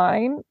Owen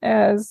Klein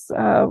as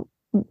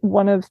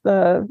one of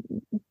the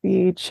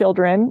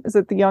children. Is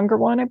it the younger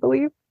one, I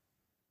believe?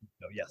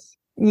 Oh, yes.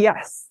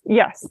 Yes.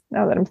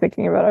 Now that I'm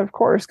thinking about it, of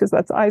course, because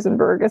that's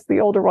Eisenberg as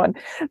the older one.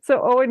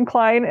 So Owen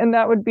Klein, and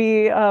that would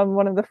be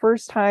one of the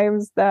first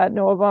times that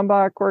Noah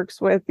Baumbach works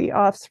with the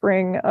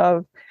offspring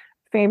of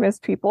famous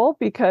people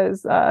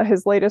because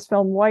his latest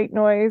film, White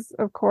Noise,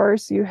 of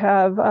course, you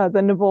have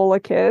the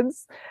Nivola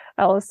kids,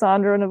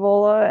 Alessandro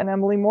Nivola and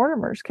Emily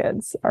Mortimer's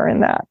kids are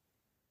in that.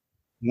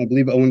 And I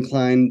believe Owen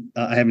Klein,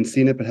 I haven't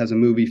seen it, but has a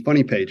movie,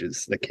 Funny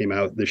Pages, that came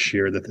out this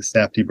year that the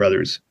Safdie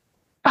brothers.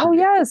 Oh,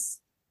 yes.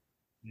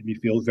 Made me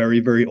feel very,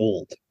 very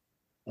old.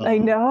 I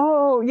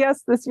know.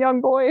 Yes, this young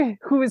boy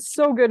who is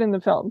so good in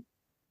the film.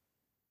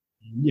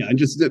 Yeah, and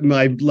just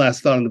my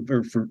last thought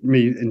for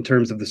me in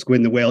terms of the Squid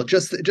and the Whale,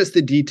 just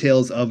the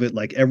details of it,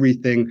 like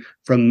everything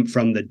from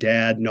the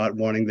dad not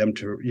wanting them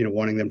to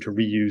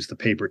reuse the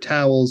paper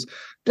towels,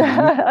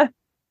 to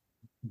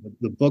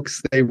the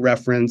books they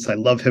reference. I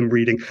love him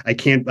reading. I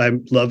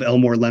love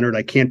Elmore Leonard.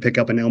 I can't pick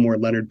up an Elmore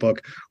Leonard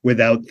book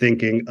without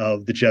thinking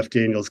of the Jeff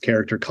Daniels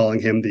character, calling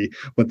him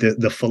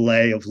the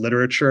fillet of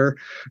literature,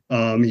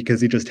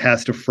 because he just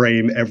has to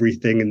frame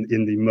everything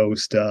in the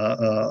most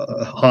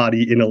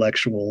haughty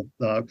intellectual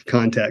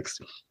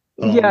context.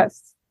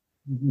 Yes.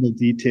 Little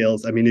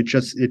details. I mean, it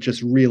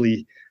just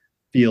really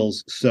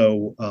feels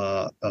so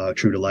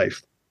true to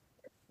life.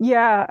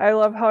 Yeah, I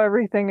love how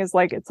everything is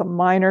like it's a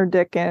minor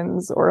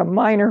Dickens or a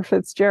minor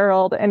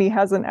Fitzgerald, and he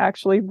hasn't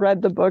actually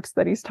read the books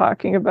that he's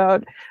talking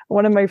about.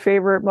 One of my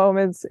favorite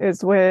moments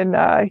is when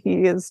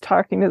he is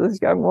talking to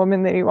this young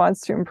woman that he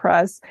wants to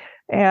impress,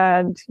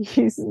 and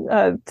he's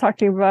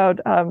talking about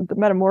the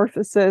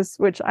Metamorphosis,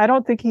 which I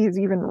don't think he's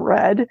even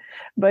read,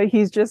 but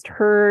he's just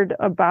heard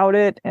about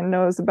it and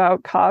knows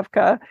about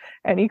Kafka,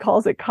 and he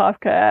calls it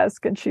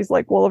Kafkaesque, and she's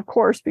like, well, of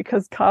course,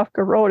 because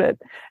Kafka wrote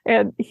it.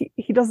 And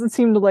he doesn't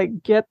seem to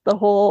like get the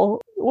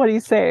whole what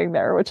he's saying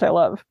there, which I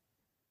love.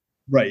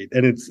 Right,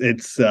 and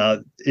it's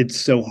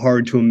so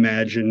hard to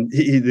imagine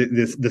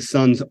the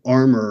son's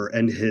armor,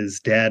 and his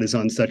dad is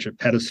on such a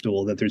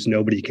pedestal that there's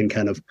nobody can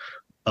kind of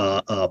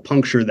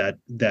puncture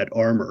that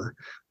armor.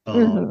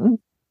 Mm-hmm.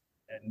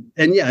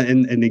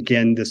 And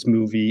again, this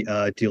movie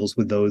deals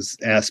with those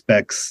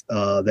aspects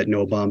that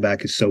Noah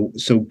Baumbach is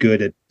so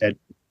good at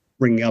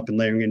bringing up and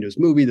layering into his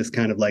movie. This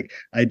kind of like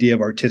idea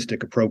of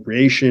artistic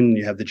appropriation.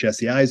 You have the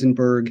Jesse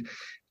Eisenberg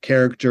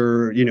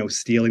character,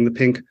 stealing the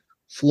Pink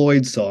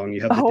Floyd song.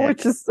 You have the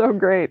which is so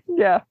great.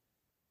 Yeah.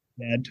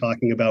 Dad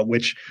talking about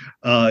which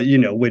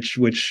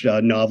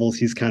novels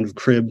he's kind of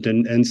cribbed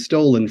and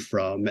stolen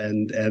from,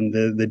 and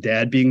the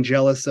dad being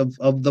jealous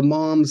of the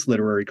mom's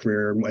literary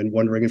career and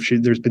wondering if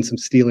there's been some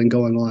stealing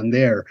going on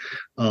there.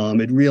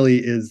 It really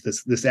is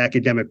this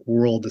academic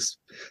world,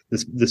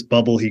 this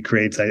bubble he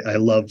creates. I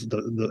love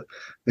the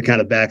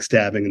kind of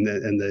backstabbing and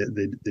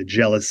the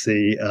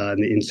jealousy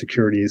and the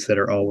insecurities that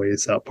are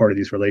always part of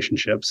these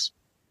relationships.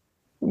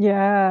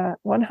 Yeah,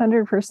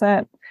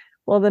 100%.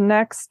 Well, the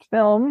next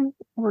film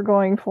we're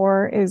going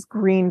for is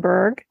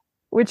Greenberg,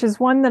 which is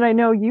one that I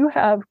know you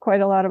have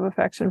quite a lot of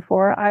affection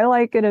for. I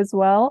like it as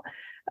well.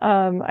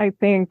 I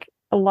think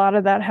a lot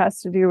of that has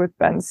to do with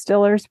Ben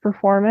Stiller's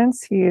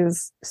performance. He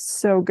is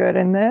so good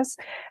in this.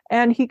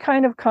 And he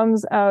kind of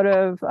comes out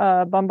of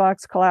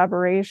Baumbach's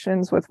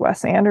collaborations with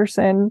Wes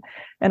Anderson.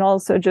 And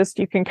also just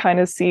you can kind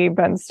of see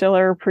Ben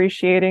Stiller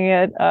appreciating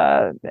it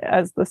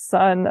as the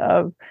son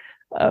of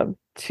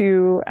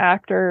two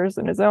actors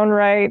in his own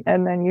right,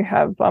 and then you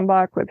have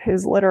Baumbach with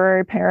his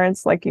literary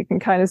parents. Like you can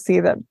kind of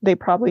see that they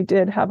probably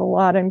did have a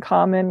lot in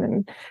common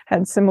and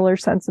had similar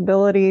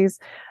sensibilities.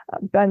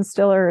 Ben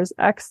Stiller is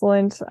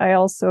excellent. I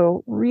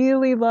also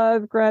really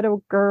love Greta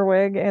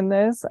Gerwig in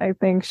this. I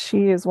think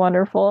she is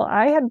wonderful.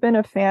 I had been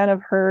a fan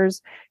of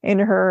hers in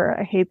her,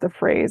 I hate the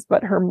phrase,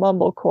 but her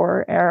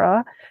mumblecore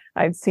era.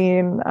 I'd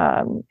seen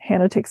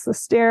Hannah Takes the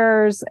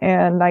Stairs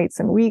and Nights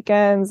and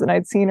Weekends, and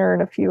I'd seen her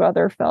in a few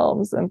other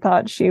films and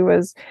thought she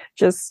was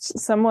just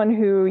someone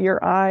who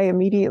your eye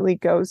immediately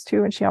goes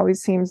to, and she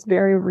always seems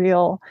very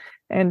real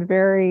and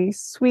very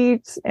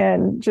sweet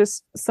and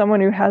just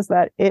someone who has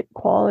that it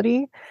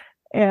quality.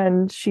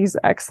 And she's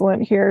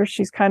excellent here.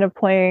 She's kind of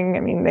playing,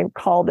 I mean, they've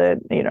called it,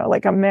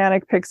 like a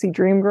manic pixie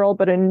dream girl,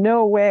 but in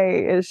no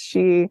way is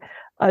she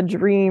a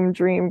dream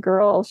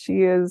girl.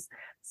 She is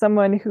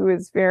someone who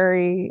is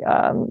very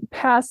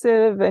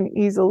passive and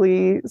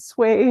easily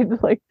swayed.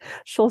 Like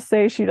she'll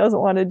say she doesn't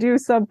want to do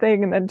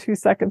something, and then 2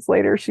 seconds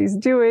later she's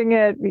doing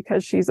it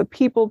because she's a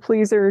people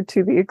pleaser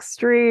to the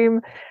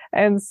extreme.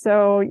 And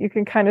so you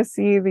can kind of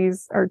see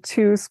these are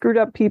two screwed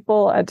up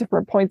people at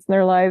different points in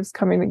their lives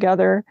coming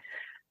together.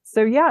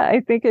 So yeah,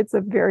 I think it's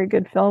a very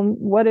good film.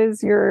 What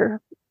is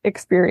your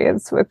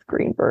experience with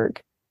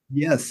Greenberg?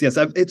 Yes.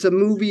 It's a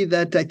movie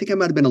that I think I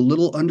might have been a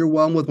little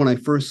underwhelmed with when I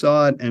first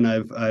saw it, and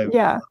I've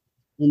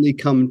only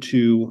come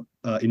to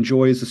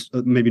enjoy is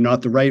maybe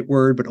not the right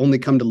word, but only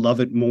come to love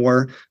it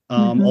more.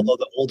 Although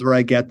the older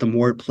I get, the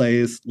more it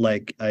plays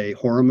like a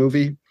horror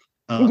movie.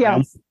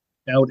 Yes.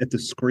 Out at the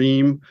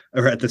screen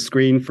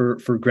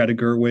for Greta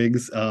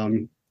Gerwig's.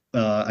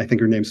 I think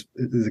her name's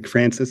is it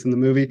Frances in the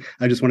movie.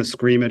 I just want to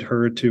scream at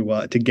her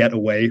to get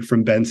away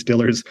from Ben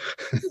Stiller's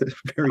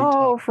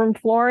from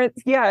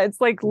Florence. Yeah, it's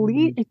like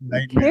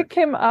kick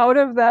him out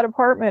of that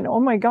apartment. Oh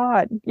my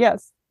God.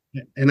 Yes.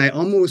 And I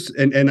almost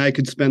and I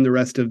could spend the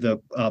rest of the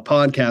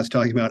podcast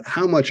talking about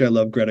how much I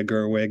love Greta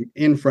Gerwig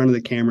in front of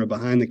the camera,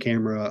 behind the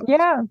camera.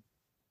 Yeah.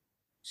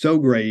 So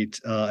great,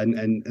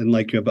 and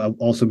like you, I've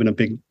also been a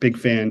big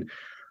fan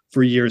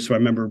for years. So I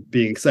remember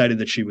being excited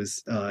that she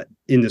was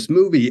in this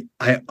movie.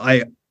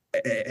 I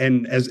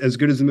and as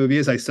good as the movie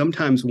is, I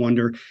sometimes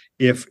wonder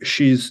if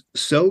she's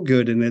so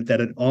good in it that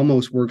it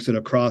almost works at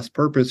a cross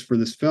purpose for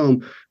this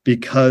film,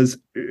 because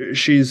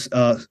she's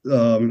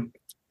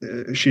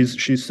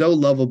she's so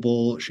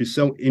lovable, she's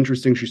so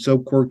interesting, she's so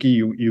quirky.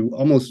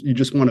 You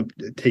just want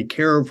to take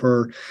care of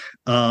her,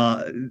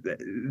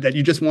 that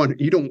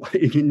you don't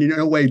in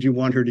no way do you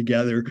want her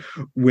together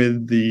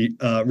with the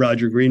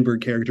Roger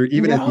Greenberg character,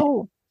 even at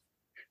the.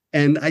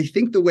 And I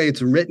think the way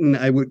it's written,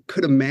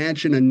 could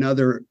imagine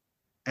another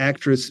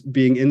actress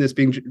being in this,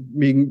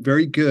 being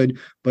very good,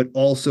 but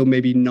also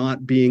maybe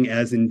not being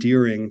as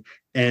endearing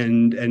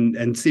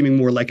and seeming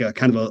more like a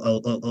kind of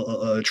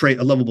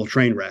a lovable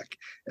train wreck.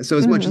 So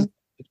as much as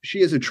she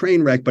is a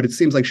train wreck, but it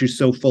seems like she's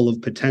so full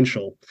of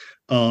potential,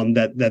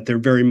 that they're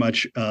very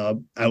much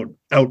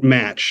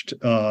outmatched.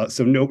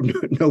 So no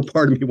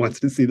part of me wants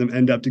to see them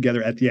end up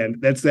together at the end.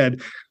 That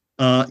said,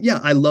 yeah,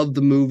 I love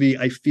the movie.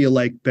 I feel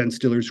like Ben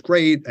Stiller's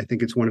great. I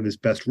think it's one of his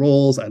best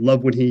roles. I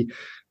love when he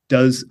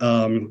does,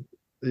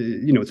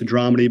 it's a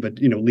dramedy, but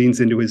leans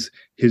into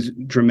his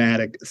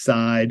dramatic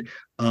side.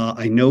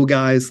 I know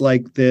guys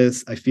like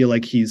this. I feel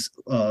like he's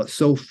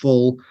so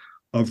full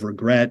of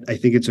regret. I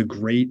think it's a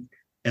great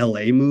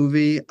LA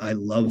movie. I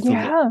love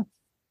the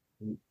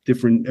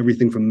different,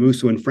 everything from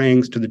Musso and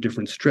Frank's to the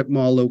different strip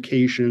mall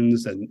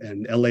locations,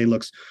 and LA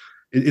looks.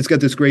 It's got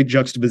this great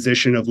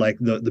juxtaposition of like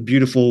the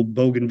beautiful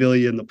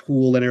bougainvillea and the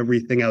pool and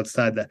everything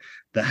outside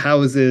the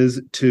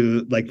houses,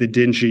 to like the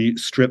dingy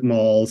strip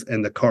malls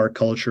and the car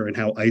culture and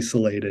how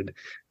isolated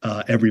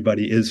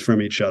everybody is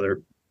from each other.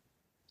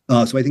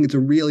 So I think it's a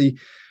really,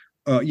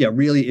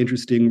 really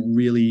interesting,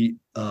 really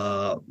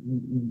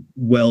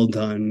well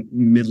done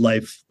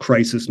midlife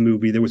crisis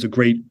movie. There was a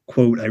great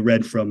quote I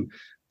read from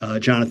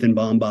Jonathan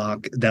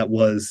Baumbach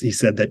he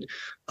said that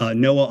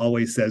Noah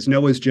always says,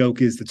 Noah's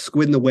joke is that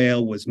Squid and the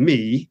Whale was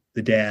me,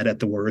 the dad, at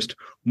the worst.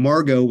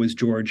 Margot was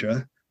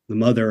Georgia, the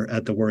mother,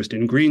 at the worst.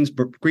 And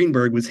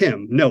Greenberg was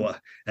him, Noah,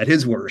 at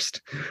his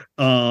worst,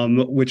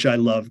 which I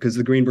love, because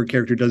the Greenberg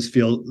character does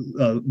feel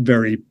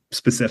very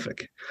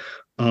specific.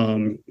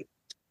 So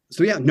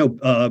yeah,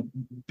 no,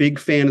 big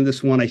fan of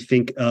this one. I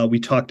think we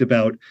talked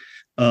about,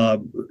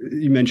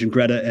 you mentioned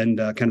Greta and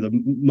kind of the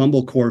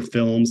mumblecore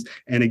films.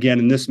 And again,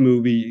 in this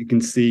movie, you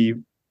can see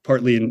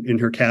partly in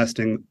her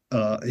casting,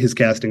 his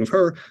casting of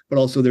her, but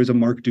also there's a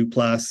Mark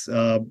Duplass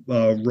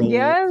role.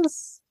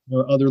 Yes. There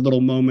are other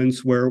little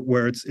moments where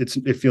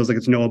it feels like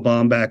it's Noah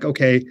Baumbach.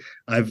 Okay,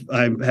 I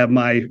have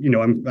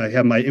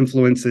my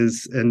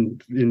influences in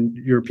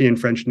European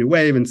French New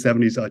Wave and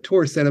 70s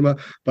auteur cinema,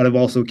 but I'm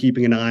also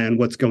keeping an eye on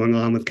what's going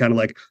on with kind of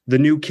like the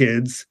new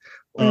kids.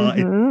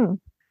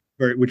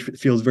 Which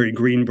feels very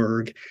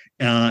Greenberg,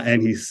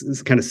 and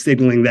he's kind of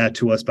signaling that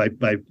to us by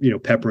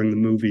peppering the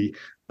movie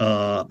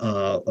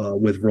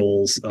with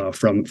roles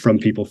from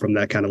people from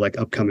that kind of like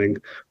upcoming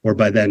or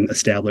by then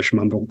established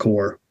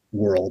mumblecore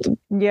world.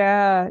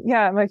 Yeah,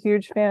 I'm a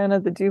huge fan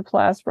of the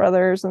Duplass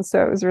brothers, and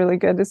so it was really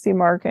good to see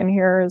Mark in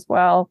here as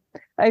well.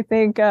 I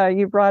think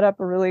you brought up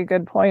a really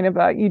good point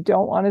about you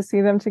don't want to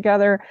see them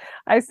together.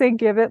 I say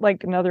give it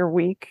like another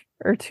week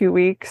or 2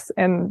 weeks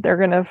and they're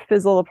going to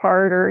fizzle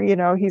apart, or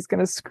he's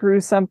going to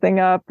screw something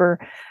up, or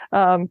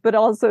but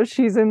also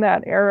she's in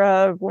that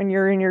era of when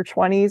you're in your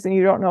 20s and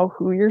you don't know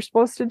who you're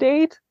supposed to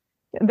date,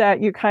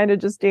 that you kind of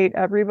just date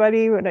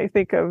everybody. When I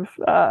think of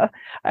I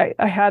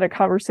had a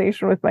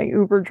conversation with my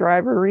Uber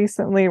driver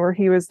recently where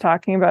he was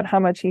talking about how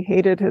much he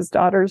hated his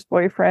daughter's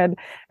boyfriend,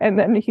 and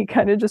then he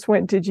kind of just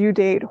went, did you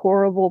date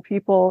horrible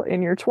people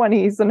in your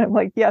 20s? And I'm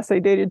like, yes, I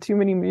dated too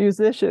many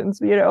musicians,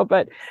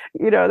 but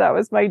that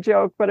was my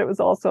joke. But it was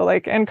also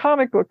like, and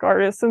comic book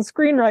artists and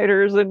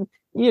screenwriters, and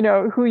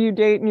who you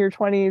date in your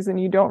 20s, and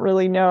you don't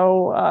really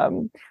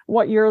know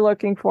what you're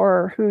looking for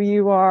or who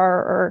you are,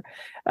 or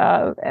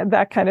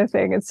that kind of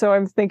thing. And so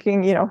I'm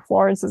thinking,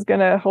 Florence is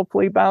going to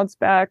hopefully bounce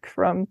back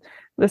from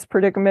this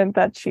predicament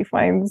that she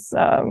finds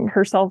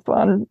herself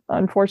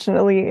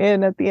unfortunately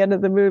in at the end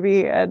of the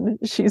movie, and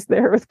she's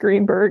there with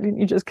Greenberg, and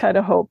you just kind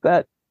of hope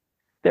that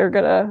they're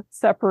going to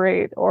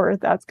separate, or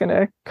that's going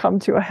to come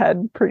to a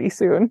head pretty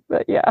soon.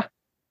 But yeah.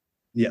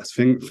 Yes,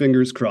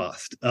 fingers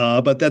crossed.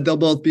 But that they'll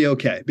both be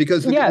okay,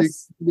 because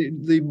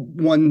the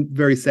one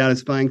very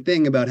satisfying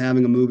thing about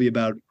having a movie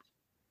about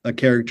a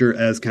character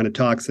as kind of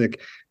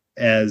toxic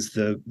as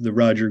the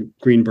Roger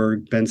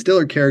Greenberg Ben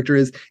Stiller character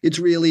is, it's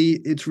really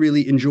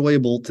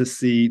enjoyable to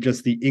see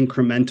just the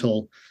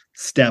incremental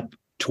step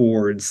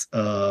towards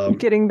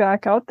getting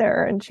back out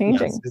there and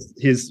changing.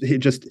 Yes,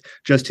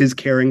 his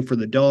caring for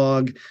the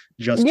dog,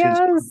 his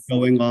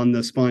going on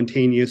the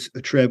spontaneous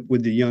trip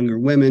with the younger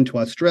women to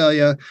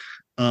Australia.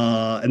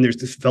 And there's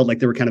this felt like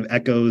there were kind of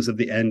echoes of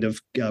the end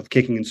of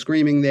Kicking and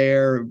Screaming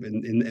there.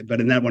 But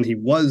in that one,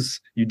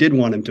 you did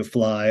want him to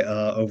fly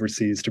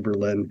overseas to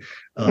Berlin.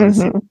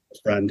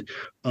 friend.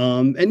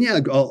 And yeah,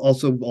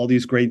 also all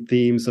these great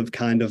themes of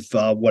kind of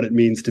what it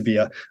means to be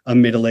a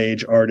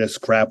middle-aged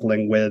artist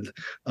grappling with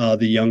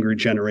the younger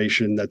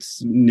generation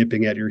that's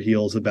nipping at your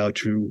heels about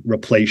to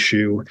replace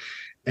you.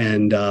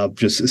 And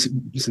just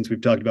since we've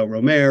talked about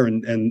Romer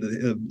and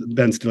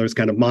Ben Stiller's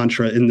kind of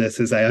mantra in this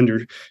is I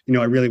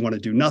really want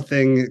to do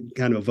nothing,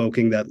 kind of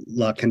evoking that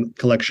La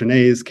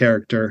Collectionnaise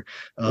character.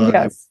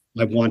 Yes.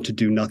 I want to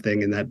do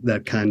nothing, and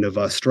that kind of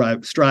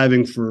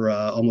striving for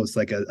almost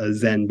like a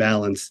Zen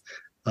balance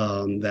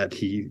that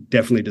he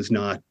definitely does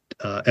not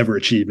ever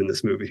achieve in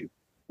this movie.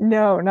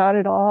 No, not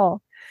at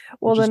all.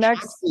 Well, the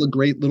next, full of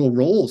great little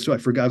roles. So I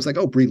forgot. I was like,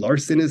 oh, Brie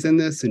Larson is in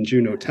this, and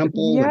Juno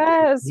Temple,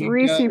 yes,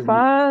 Reese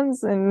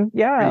Fons, and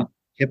yeah,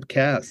 hip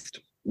cast.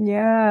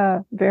 Yeah,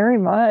 very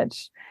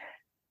much.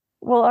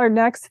 Well, our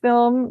next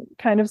film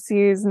kind of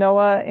sees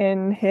Noah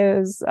in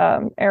his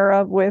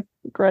era with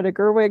Greta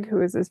Gerwig,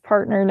 who is his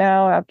partner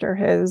now after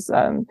his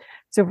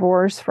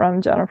divorce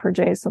from Jennifer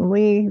Jason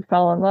Leigh. He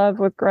fell in love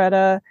with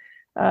Greta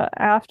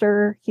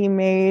after he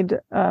made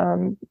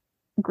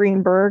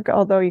Greenberg,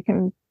 although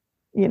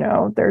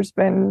there's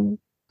been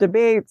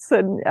debates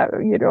and,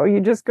 you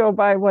just go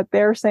by what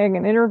they're saying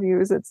in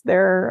interviews. It's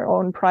their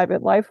own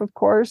private life, of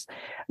course,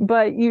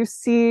 but you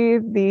see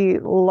the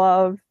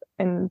love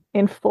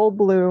in full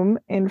bloom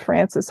in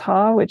Frances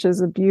Ha, which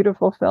is a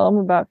beautiful film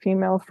about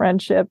female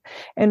friendship,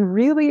 and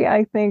really,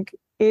 I think,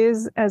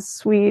 is as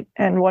sweet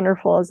and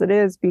wonderful as it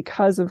is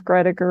because of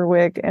Greta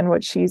Gerwig and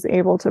what she's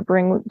able to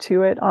bring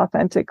to it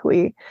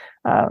authentically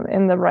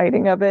in the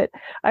writing of it.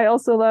 I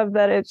also love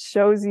that it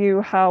shows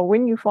you how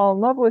when you fall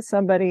in love with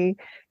somebody,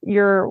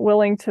 you're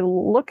willing to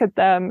look at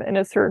them in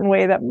a certain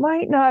way that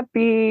might not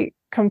be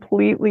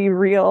completely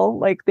real.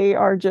 Like they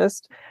are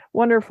just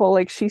wonderful.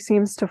 Like she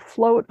seems to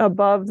float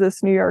above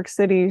this New York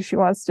City. She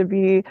wants to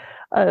be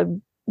a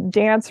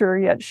dancer,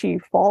 yet she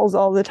falls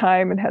all the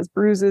time and has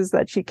bruises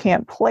that she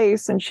can't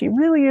place. And she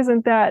really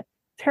isn't that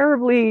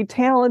terribly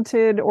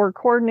talented or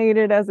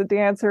coordinated as a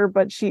dancer,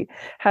 but she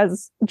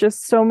has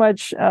just so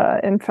much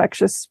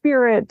infectious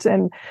spirit,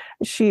 and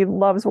she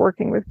loves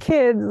working with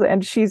kids,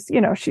 and she's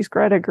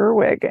Greta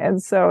Gerwig.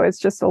 And so it's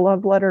just a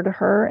love letter to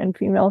her and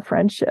female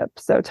friendship.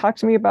 So talk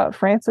to me about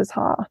Frances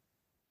Ha.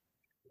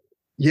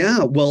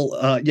 Yeah, well,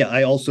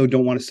 I also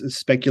don't want to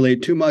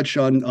speculate too much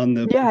on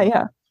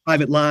the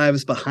private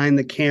lives behind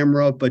the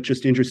camera, but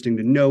just interesting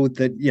to note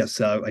that,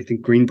 yes, I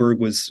think Greenberg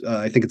was,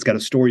 I think it's got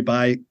a story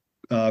by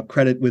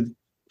credit with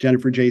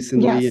Jennifer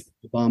Jason Leigh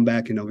and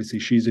Baumbach, and obviously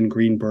she's in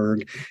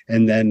Greenberg.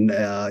 And then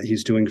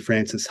he's doing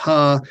Frances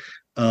Ha,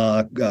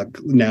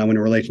 now in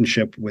a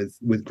relationship with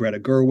Greta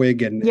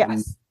Gerwig. And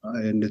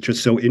it's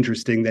just so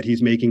interesting that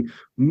he's making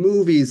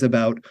movies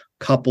about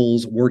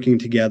couples working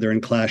together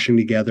and clashing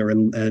together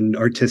and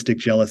artistic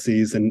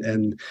jealousies and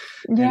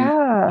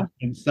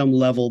in some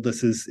level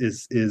this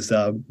is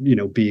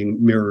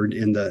being mirrored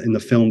in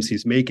the films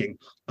he's making.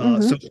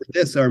 So for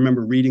this, I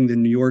remember reading the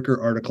New Yorker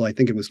article. I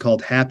think it was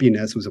called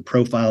Happiness. It was a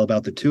profile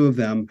about the two of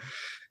them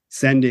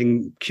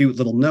sending cute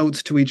little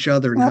notes to each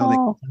other and how they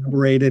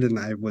collaborated. And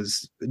I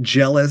was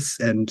jealous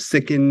and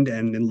sickened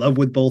and in love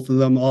with both of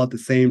them all at the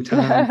same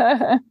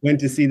time.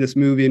 Went to see this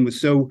movie and was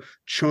so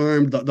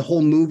charmed. The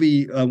whole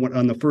movie,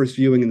 on the first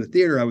viewing in the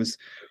theater, I was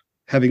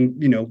having,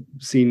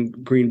 seen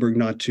Greenberg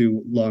not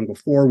too long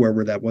before,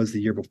 wherever that was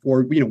the year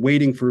before,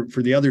 waiting for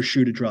the other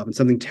shoe to drop and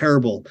something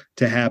terrible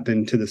to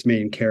happen to this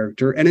main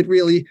character. And it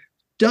really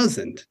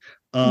doesn't.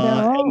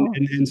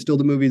 And still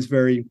the movie is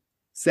very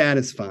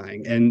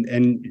satisfying. And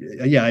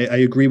I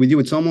agree with you.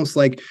 It's almost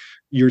like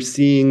you're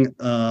seeing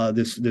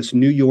this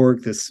New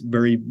York, this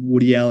very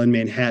Woody Allen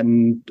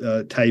Manhattan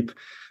type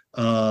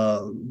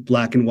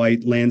black and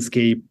white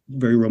landscape,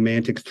 very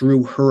romantic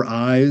through her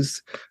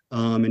eyes.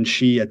 And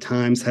she at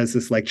times has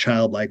this like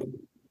childlike,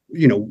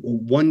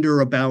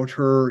 wonder about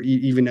her.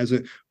 Even as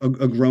a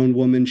grown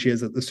woman, she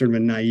has a sort of a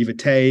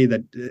naivete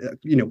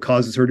that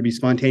causes her to be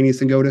spontaneous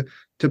and go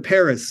to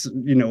Paris,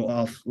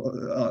 off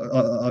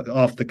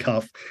the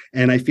cuff.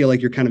 And I feel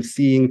like you're kind of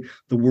seeing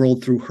the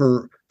world through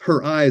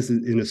her eyes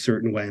in a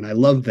certain way, and I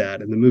love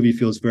that. And the movie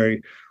feels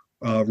very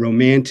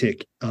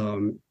romantic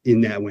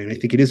in that way. And I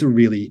think it is a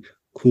really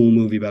cool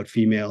movie about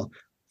female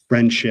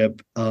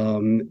friendship,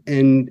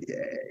 and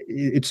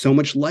it's so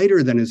much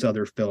lighter than his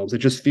other films. It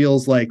just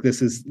feels like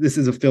this is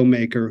a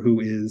filmmaker who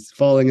is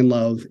falling in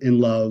love.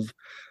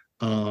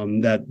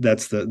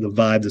 That's the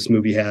vibe this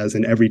movie has.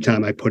 And every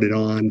time I put it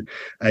on,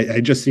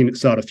 I just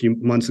saw it a few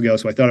months ago,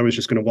 so I thought I was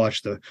just going to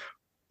watch the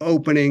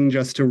opening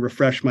just to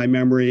refresh my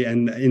memory,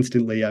 and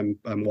instantly I'm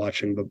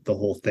watching the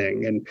whole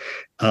thing. And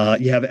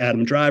you have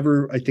Adam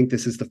Driver. I think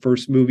this is the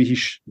first movie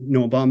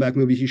Noah Baumbach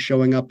movie he's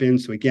showing up in.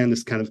 So again,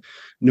 this kind of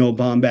Noah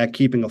Baumbach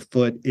keeping a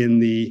foot in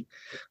the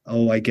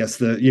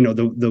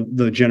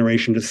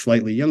generation just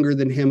slightly younger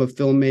than him of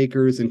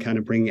filmmakers, and kind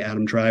of bringing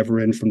Adam Driver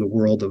in from the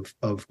world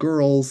of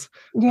girls.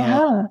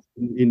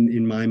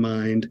 In my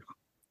mind.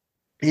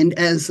 And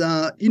as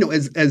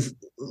as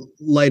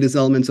light as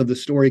elements of the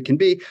story can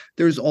be,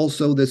 there's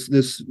also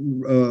this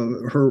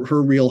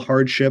her real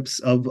hardships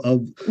of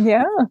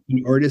Yeah.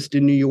 an artist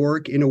in New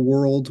York in a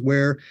world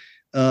where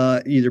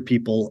either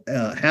people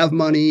have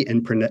money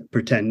and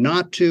pretend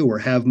not to, or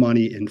have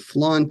money and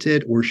flaunt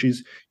it, or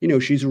she's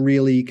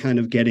really kind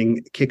of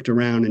getting kicked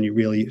around, and you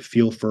really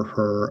feel for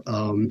her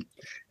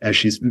as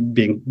she's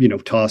being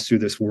tossed through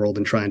this world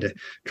and trying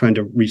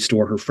to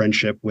restore her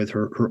friendship with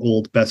her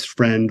old best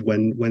friend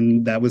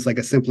when that was like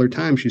a simpler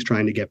time she's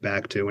trying to get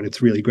back to, and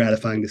it's really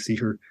gratifying to see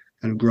her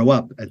kind of grow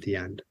up at the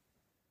end.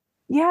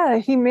 Yeah,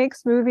 he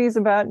makes movies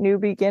about new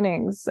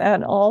beginnings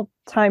at all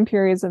time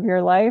periods of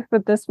your life,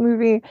 but this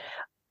movie,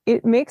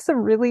 it makes a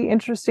really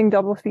interesting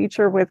double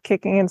feature with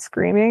Kicking and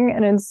Screaming,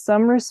 and in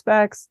some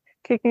respects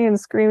Kicking and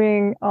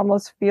Screaming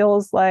almost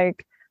feels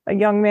like a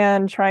young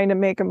man trying to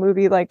make a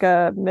movie like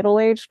a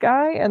middle-aged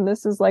guy, and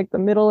this is like the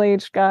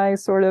middle-aged guy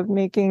sort of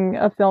making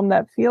a film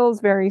that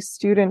feels very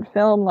student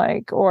film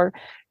like, or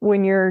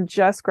when you're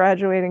just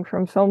graduating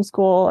from film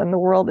school and the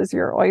world is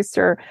your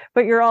oyster,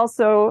 but you're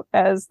also,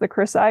 as the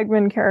Chris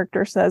Eigman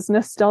character says,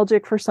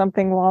 nostalgic for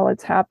something while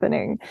it's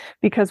happening,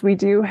 because we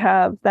do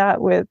have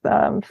that with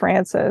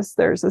Frances.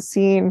 There's a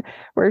scene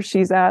where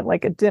she's at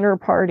like a dinner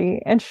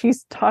party and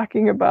she's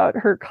talking about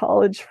her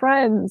college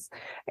friends,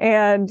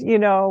 and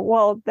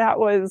well, that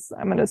was,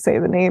 I'm going to say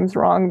the names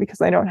wrong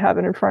because I don't have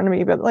it in front of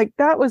me, but like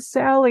that was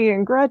Sally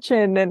and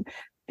Gretchen, and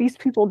these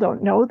people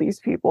don't know these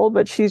people,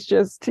 but she's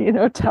just,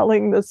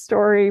 telling the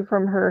story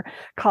from her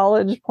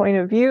college point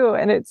of view.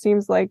 And it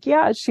seems like,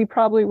 yeah, she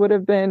probably would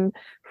have been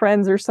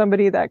friends or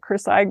somebody that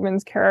Chris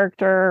Eigman's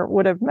character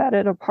would have met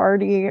at a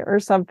party or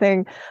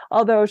something,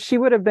 although she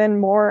would have been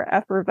more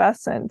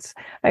effervescent,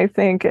 I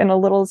think, and a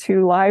little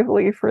too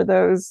lively for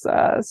those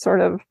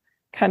sort of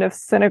kind of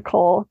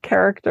cynical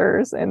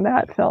characters in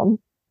that film.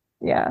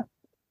 Yeah.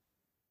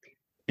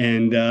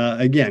 And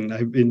again,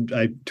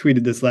 I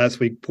tweeted this last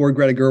week. Poor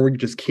Greta Gerwig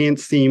just can't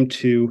seem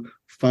to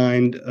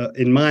find,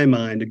 in my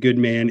mind, a good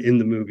man in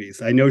the movies.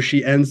 I know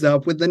she ends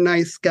up with the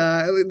nice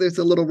guy. There's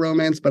a little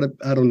romance, but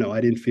I don't know.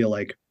 I didn't feel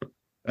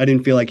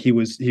like he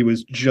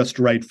was just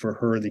right for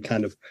her, the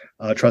kind of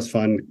trust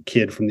fund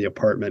kid from the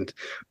apartment.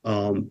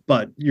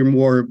 But you're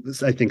more,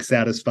 I think,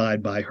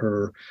 satisfied by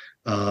her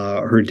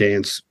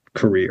dance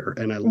career,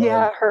 and I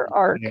love her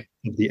arc,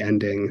 the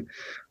ending.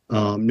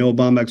 Noah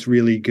Baumbach's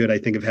really good, I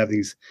think, of having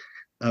these,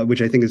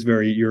 which I think is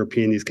very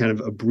European, these kind of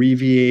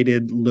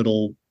abbreviated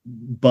little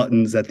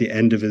buttons at the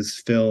end of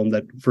his film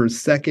that for a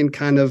second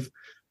kind of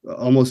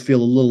almost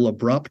feel a little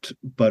abrupt,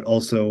 but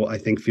also I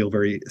think feel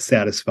very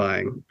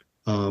satisfying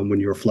when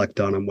you reflect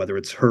on them, whether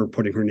it's her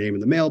putting her name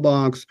in the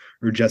mailbox,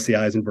 or Jesse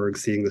Eisenberg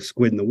seeing the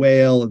squid and the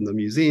whale in the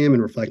museum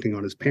and reflecting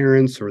on his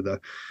parents, or the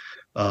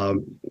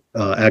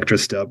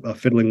actress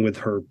fiddling with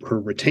her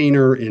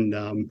retainer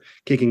in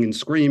Kicking and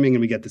Screaming,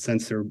 and we get the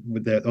sense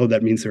that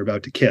means they're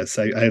about to kiss.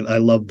 I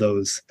love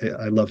those.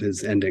 I love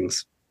his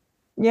endings.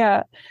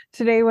 Yeah.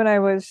 Today, when I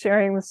was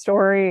sharing the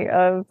story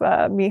of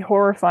me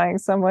horrifying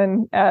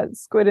someone at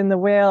Squid and the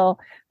Whale,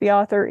 the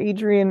author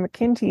Adrian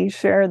McKinty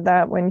shared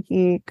that when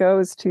he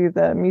goes to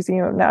the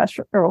Museum of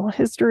Natural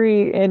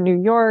History in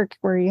New York,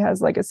 where he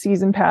has like a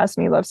season pass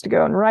and he loves to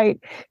go and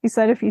write, he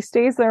said if he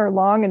stays there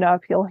long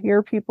enough, he'll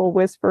hear people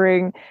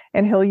whispering,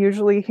 and he'll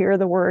usually hear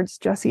the words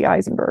Jesse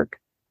Eisenberg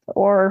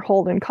or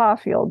Holden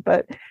Caulfield.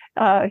 But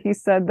he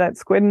said that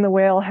Squid and the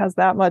Whale has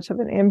that much of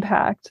an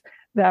impact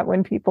that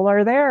when people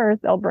are there,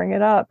 they'll bring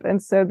it up.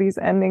 And so these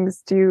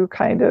endings do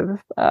kind of,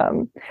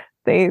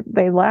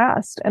 they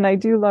last. And I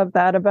do love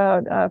that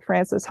about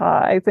Frances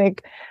Ha. I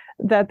think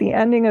that the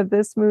ending of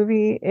this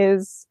movie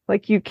is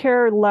like, you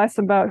care less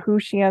about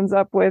who she ends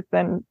up with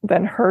than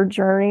her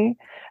journey.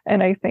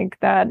 And I think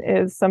that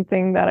is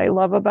something that I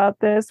love about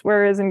this.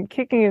 Whereas in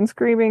Kicking and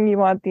Screaming, you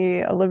want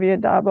the Olivia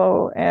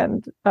Dabo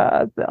and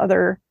the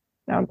other,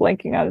 now I'm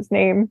blanking out his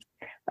name.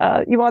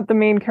 You want the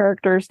main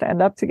characters to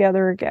end up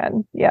together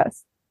again.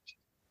 Yes.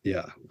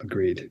 Yeah.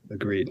 Agreed.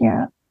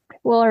 Yeah.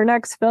 Well, our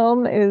next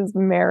film is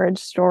Marriage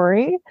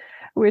Story,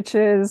 which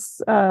is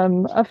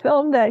a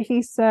film that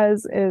he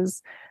says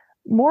is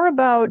more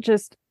about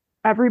just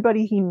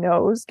everybody he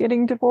knows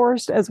getting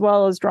divorced, as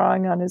well as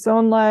drawing on his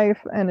own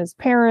life and his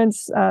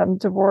parents'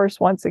 divorce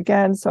once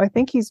again. So I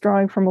think he's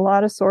drawing from a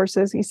lot of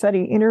sources. He said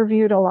he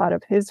interviewed a lot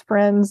of his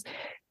friends.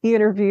 He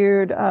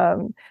interviewed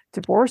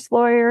divorce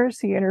lawyers.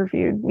 He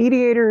interviewed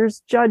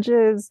mediators,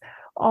 judges,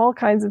 all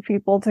kinds of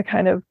people to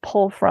kind of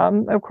pull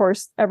from. Of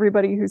course,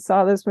 everybody who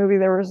saw this movie,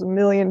 there was a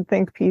million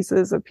think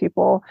pieces of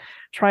people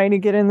trying to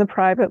get in the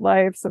private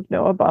lives of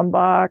Noah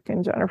Baumbach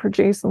and Jennifer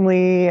Jason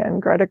Leigh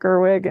and Greta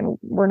Gerwig, and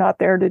we're not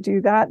there to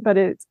do that, but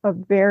it's a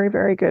very,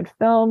 very good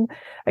film.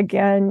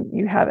 Again,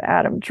 you have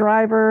Adam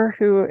Driver,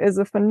 who is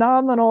a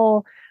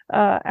phenomenal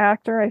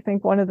actor, I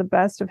think one of the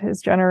best of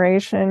his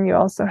generation. You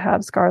also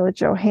have Scarlett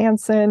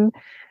Johansson.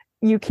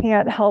 you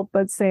can't help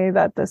but say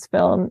that this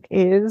film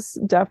is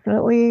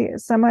definitely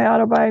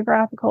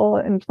semi-autobiographical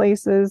in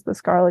places. The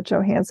Scarlett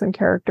Johansson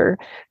character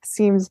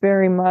seems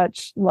very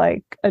much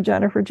like a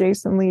Jennifer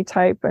Jason Leigh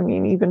type. I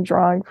mean, even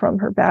drawing from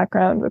her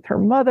background with her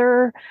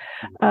mother,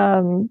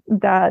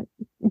 that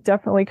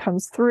definitely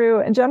comes through.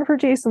 And Jennifer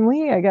Jason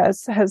Leigh, I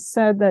guess, has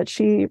said that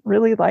she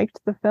really liked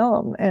the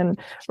film and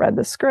read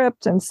the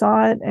script and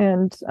saw it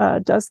and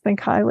does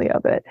think highly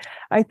of it.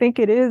 I think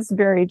it is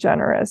very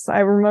generous. I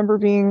remember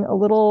being a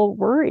little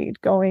worried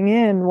going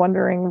in,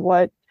 wondering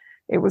what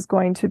it was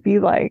going to be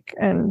like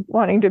and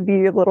wanting to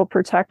be a little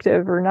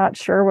protective or not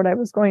sure what I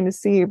was going to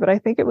see. But I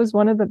think it was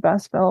one of the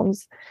best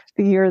films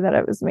the year that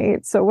it was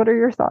made. So what are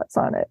your thoughts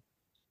on it?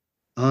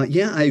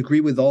 Yeah, I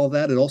agree with all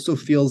that. It also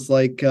feels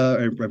like,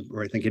 or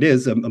I think it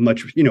is a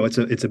much,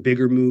 it's a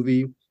bigger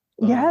movie.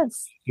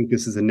 Yes. I think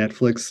this is a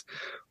Netflix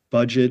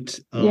budget.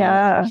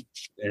 Yeah.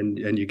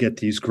 And you get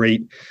these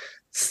great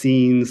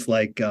scenes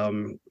like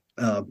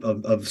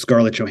of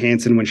Scarlett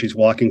Johansson when she's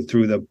walking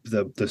through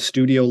the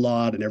studio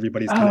lot and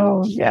everybody's kind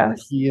of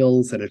yes,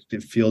 heels, and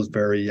it feels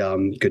very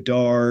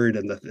Godard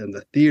and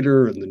the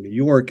theater and the New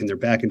York, and they're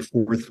back and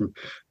forth from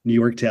New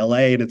York to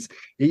LA, and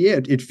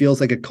it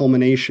feels like a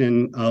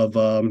culmination of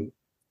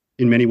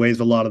in many ways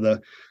a lot of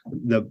the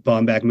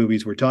Baumbach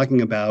movies we're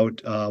talking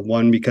about.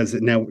 One, because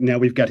now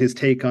we've got his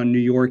take on New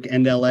York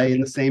and LA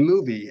in the same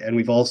movie, and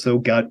we've also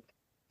got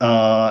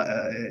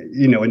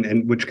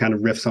and which kind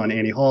of riffs on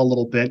Annie Hall a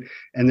little bit.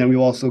 And then we've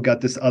also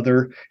got this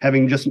other,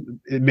 having just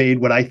made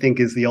what I think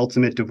is the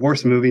ultimate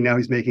divorce movie. Now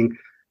he's making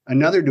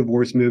another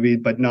divorce movie,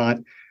 but not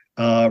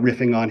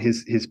riffing on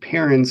his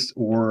parents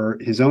or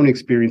his own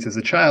experience as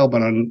a child,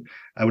 but on,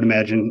 I would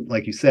imagine,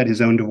 like you said, his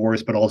own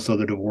divorce, but also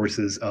the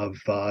divorces of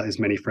his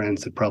many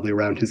friends that probably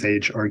around his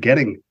age are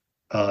getting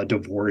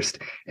divorced.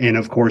 And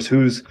of course,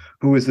 who is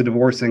the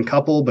divorcing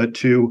couple, but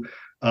two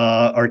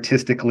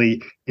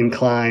artistically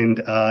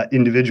inclined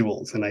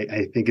individuals. And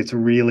I think it's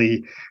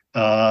really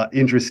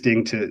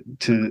interesting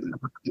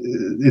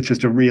it's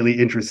just a really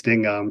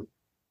interesting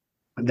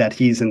that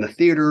he's in the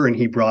theater and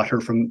he brought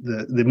her from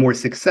the more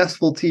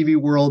successful TV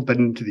world, but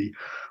into the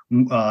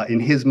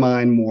in his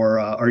mind more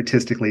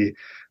artistically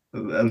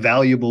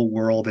valuable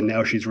world, and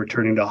now she's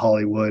returning to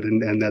Hollywood,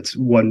 and that's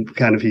one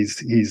kind of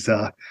he's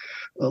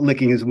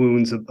licking his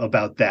wounds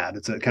about that.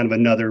 It's a kind of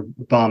another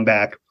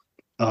Baumbach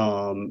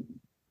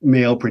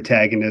male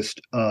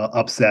protagonist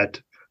upset,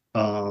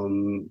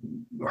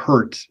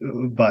 hurt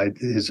by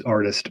his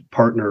artist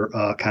partner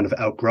kind of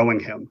outgrowing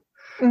him.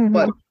 Mm-hmm.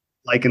 But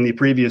like in the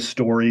previous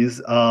stories,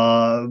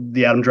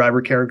 the Adam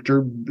Driver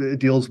character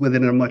deals with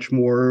it in a much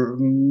more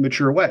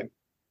mature way.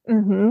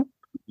 Mm-hmm.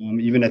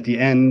 Even at the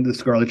end, the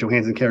Scarlett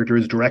Johansson character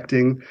is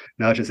directing,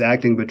 not just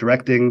acting, but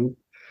directing.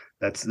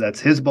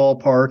 That's his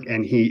ballpark,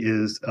 and he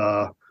is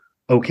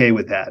okay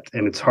with that.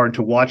 And it's hard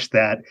to watch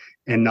that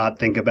and not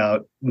think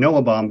about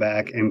Noah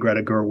Baumbach and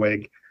Greta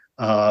Gerwig,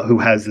 who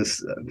has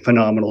this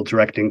phenomenal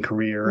directing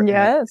career.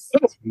 Yes.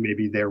 And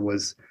maybe there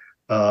was,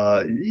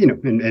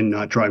 and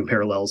not drawing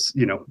parallels,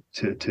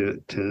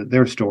 to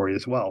their story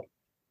as well.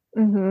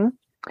 Mm-hmm.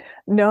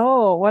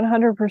 No,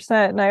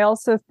 100%. And I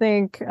also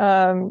think,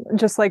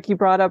 just like you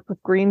brought up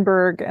with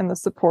Greenberg and the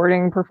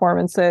supporting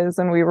performances,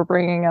 and we were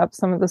bringing up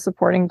some of the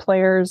supporting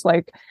players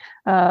like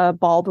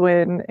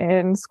Baldwin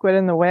in Squid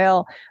and the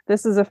Whale,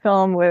 this is a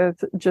film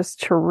with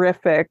just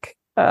terrific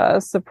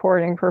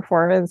supporting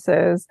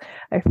performances.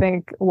 I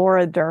think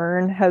Laura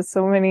Dern has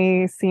so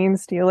many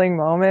scene-stealing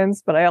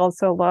moments, but I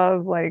also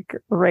love like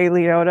Ray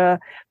Liotta.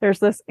 There's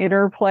this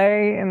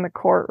interplay in the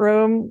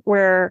courtroom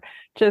where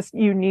just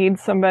you need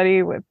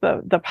somebody with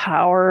the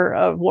power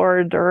of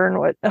Laura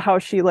Dern, how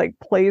she like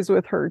plays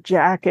with her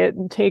jacket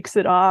and takes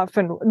it off,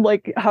 and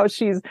like how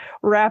she's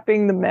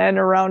wrapping the men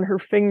around her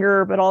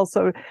finger, but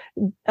also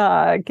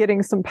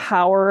getting some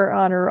power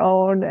on her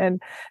own,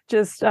 and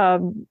just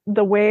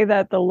the way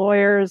that the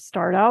lawyers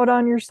start out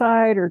on your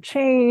side or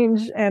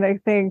change. And I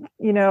think,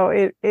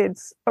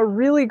 it's a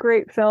really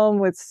great film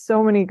with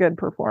so many good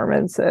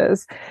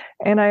performances.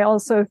 And I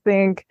also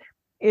think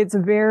it's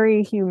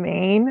very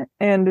humane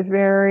and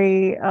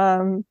very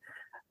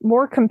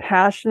more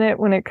compassionate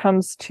when it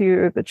comes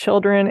to the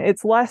children.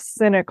 It's less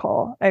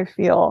cynical, I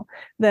feel,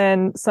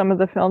 than some of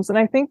the films. And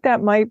I think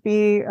that might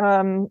be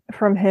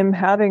from him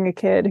having a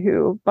kid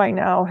who by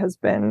now has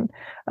been,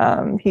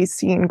 he's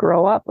seen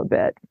grow up a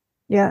bit.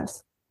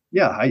 Yes.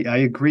 Yeah, I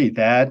agree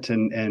that.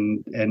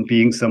 And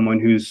being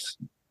someone who's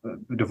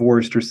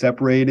divorced or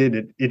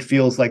separated, it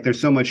feels like there's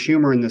so much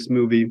humor in this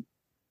movie,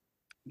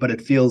 but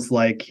it feels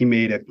like he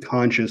made a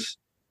conscious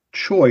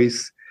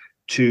choice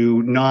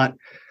to not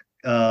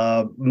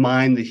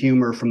mine the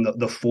humor from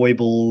the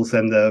foibles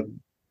and the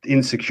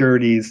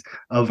insecurities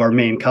of our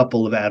main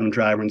couple of Adam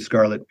Driver and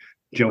Scarlett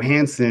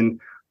Johansson.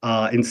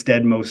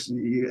 Instead,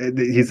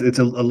 it's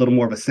a little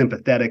more of a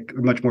sympathetic,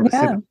 much more of a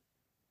sympathetic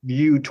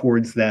view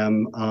towards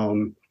them,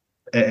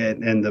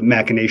 and the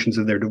machinations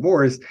of their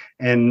divorce.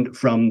 And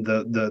from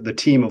the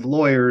team of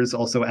lawyers,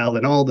 also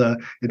Alan Alda,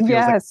 it feels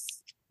like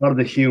a lot of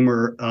the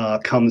humor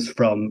comes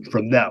from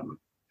them.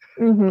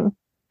 Mm-hmm.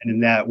 And in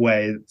that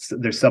way,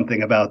 there's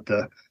something about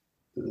the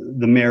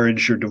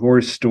marriage or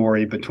divorce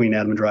story between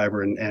Adam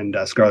Driver and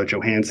Scarlett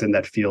Johansson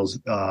that feels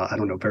I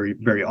don't know, very,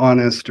 very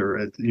honest, or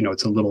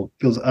it's a little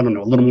feels, I don't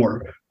know, a little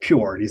more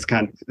pure. He's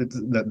kind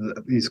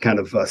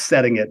of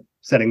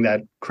setting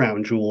that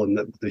crown jewel, and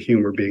the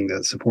humor being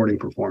the supporting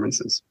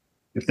performances,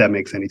 if that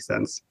makes any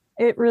sense.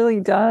 It really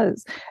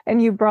does.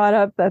 And you brought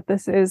up that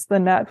this is the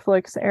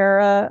Netflix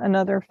era,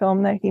 another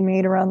film that he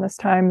made around this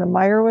time, the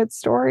Meyerowitz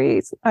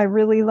stories. I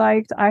really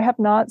liked. I have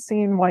not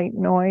seen White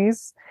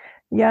Noise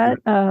yet.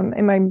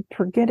 Am I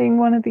forgetting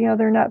one of the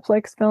other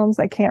Netflix films?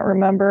 I can't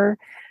remember.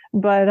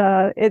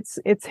 But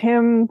it's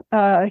him.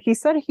 He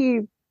said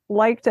he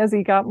liked as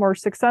he got more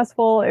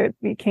successful, it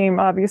became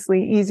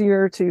obviously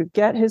easier to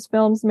get his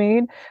films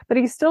made, but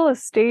he still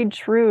has stayed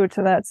true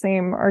to that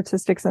same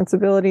artistic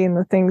sensibility and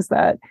the things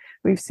that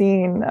we've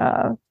seen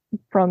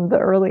from the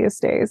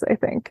earliest days, I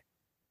think.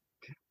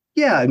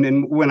 Yeah, and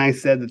then when I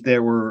said that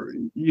there were,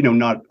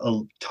 not a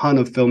ton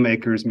of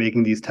filmmakers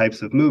making these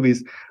types of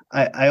movies,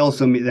 I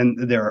also mean,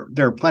 and there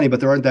are plenty, but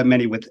there aren't that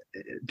many with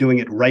doing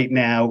it right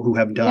now who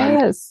have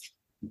done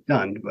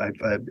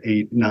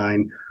 8,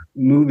 9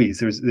 movies.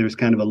 There's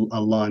kind of a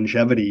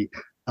longevity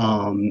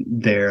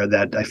there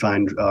that I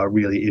find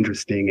really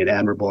interesting and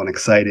admirable and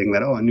exciting.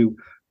 That a new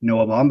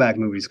Noah Baumbach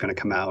movie is going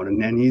to come out,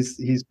 and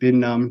he's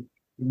been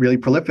really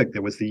prolific.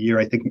 There was the year,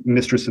 I think,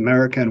 Mistress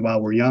America and While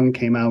We're Young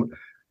came out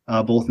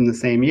both in the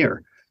same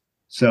year.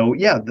 So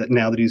yeah,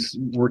 now that he's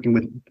working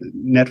with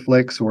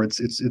Netflix, or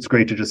it's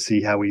great to just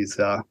see how he's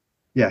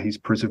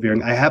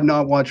persevering. I have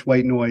not watched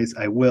White Noise.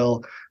 I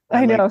will.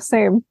 I know,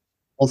 same.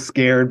 All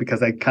scared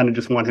because I kind of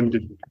just want him to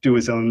do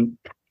his own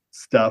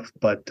stuff,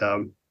 but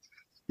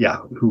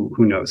who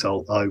knows?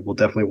 I will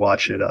definitely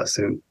watch it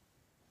soon.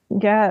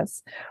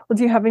 Yes. Well,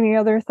 do you have any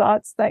other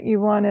thoughts that you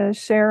want to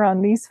share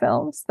on these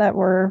films that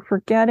we're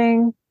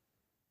forgetting?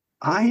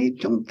 I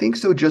don't think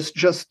so.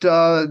 Just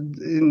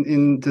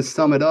in to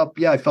sum it up,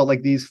 I felt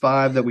like these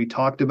 5 that we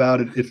talked about,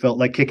 it felt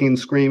like Kicking and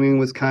Screaming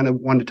was kind of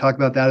wanted to talk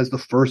about that as the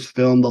first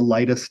film, the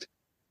lightest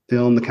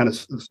film, the kind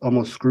of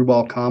almost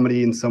screwball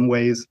comedy in some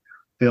ways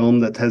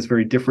film that has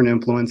very different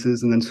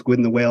influences. And then Squid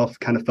and the Whale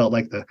kind of felt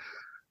like the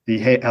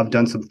hey, I've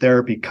done some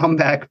therapy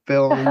comeback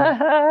film.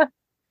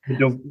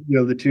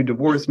 The 2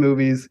 divorce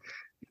movies,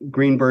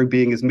 Greenberg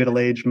being his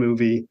middle-aged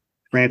movie,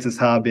 Francis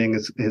Ha being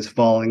his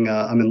falling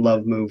I'm in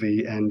love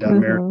movie, and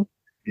Meredith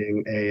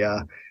being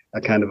a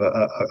kind of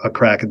a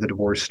crack at the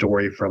divorce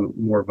story from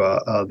more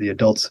of the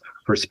adult's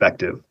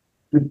perspective.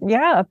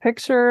 Yeah, a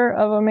picture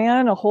of a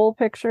man, a whole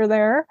picture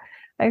there,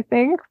 I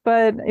think.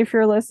 But if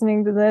you're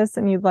listening to this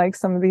and you'd like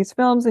some of these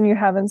films and you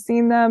haven't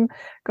seen them,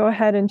 go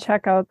ahead and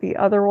check out the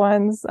other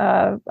ones.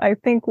 I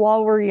think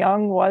While We're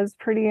Young was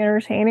pretty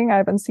entertaining. I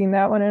haven't seen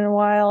that one in a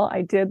while.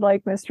 I did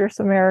like Mistress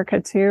America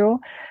too.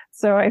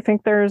 So I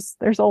think there's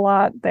a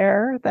lot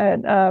there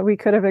that we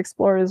could have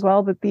explored as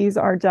well. But these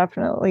are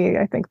definitely,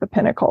 I think, the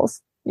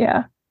pinnacles.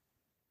 Yeah.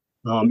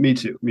 Me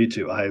too.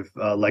 I've,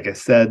 like I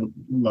said,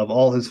 love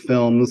all his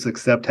films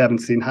except haven't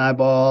seen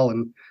Highball,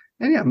 and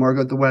yeah,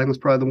 Margot the Wedding was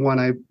probably the one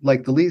I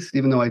liked the least,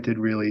 even though I did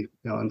really,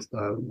 on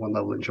one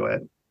level, enjoy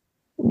it.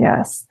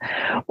 Yes.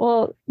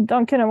 Well,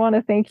 Duncan, I want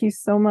to thank you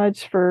so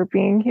much for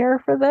being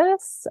here for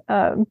this.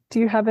 Do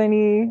you have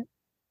any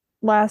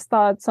last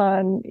thoughts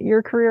on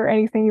your career?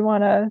 Anything you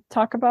want to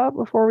talk about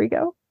before we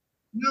go?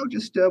 No,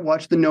 just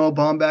watch the Noah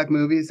Baumbach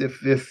movies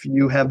if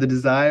you have the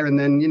desire, and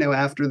then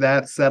after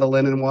that, settle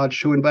in and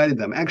watch Who Invited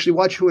Them. Actually,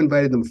 watch Who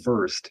Invited Them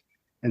first,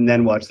 and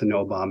then watch the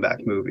Noah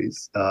Baumbach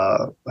movies.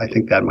 I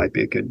think that might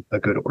be a good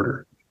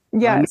order.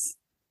 Yes.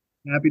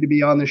 Happy to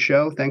be on the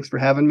show. Thanks for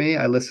having me.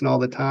 I listen all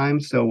the time,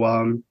 so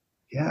I'm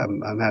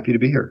happy to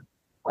be here.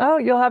 Oh,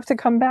 you'll have to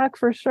come back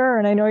for sure.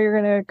 And I know you're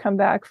going to come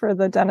back for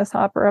the Dennis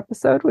Hopper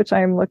episode, which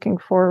I'm looking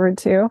forward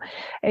to.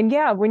 And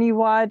yeah, when you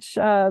watch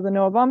the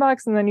Noah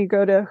Baumbachs and then you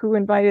go to Who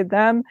Invited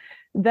Them,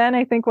 then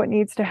I think what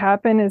needs to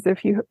happen is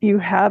if you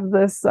have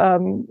this,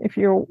 if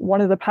you're one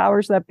of the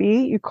powers that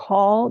be, you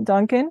call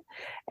Duncan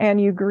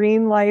and you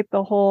green light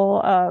the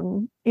whole,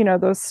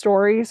 those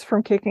stories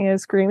from Kicking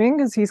and Screaming,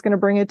 because he's going to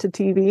bring it to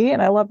TV.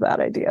 And I love that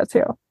idea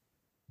too.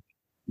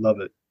 Love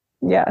it.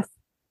 Yes.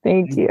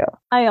 Thank you.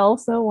 I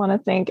also want to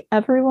thank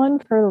everyone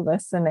for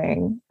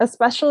listening,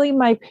 especially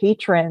my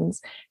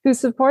patrons who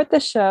support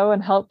the show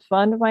and help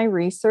fund my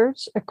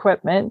research,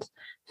 equipment,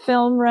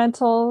 film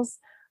rentals,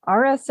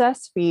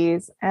 RSS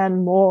fees,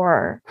 and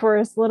more for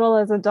as little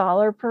as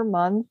 $1 per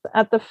month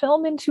at the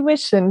Film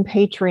Intuition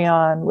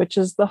Patreon, which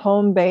is the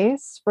home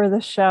base for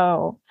the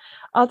show.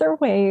 Other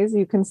ways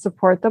you can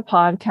support the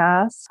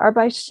podcast are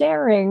by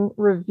sharing,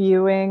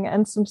 reviewing,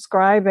 and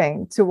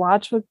subscribing to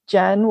Watch with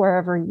Jen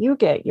wherever you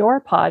get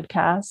your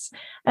podcasts,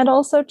 and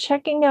also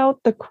checking out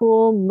the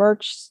cool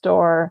merch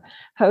store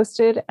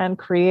hosted and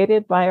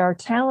created by our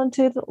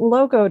talented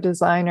logo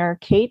designer,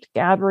 Kate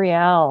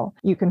Gabrielle.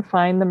 You can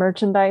find the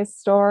merchandise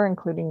store,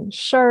 including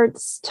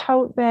shirts,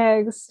 tote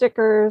bags,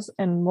 stickers,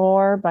 and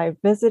more by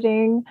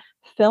visiting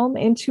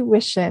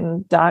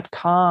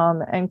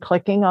filmintuition.com and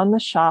clicking on the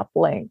shop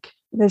link.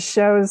 The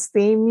show's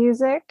theme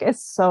music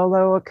is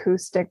solo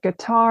acoustic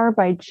guitar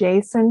by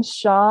Jason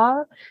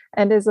Shaw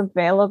and is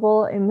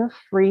available in the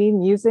free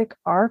music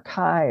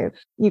archive.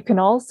 You can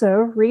also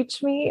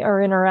reach me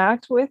or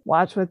interact with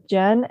Watch with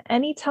Jen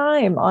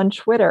anytime on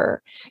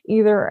Twitter,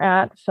 either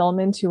at Film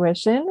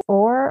Intuition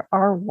or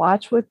our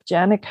Watch with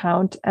Jen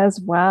account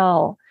as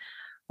well.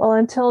 Well,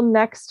 until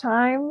next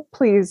time,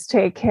 please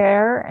take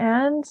care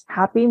and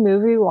happy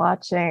movie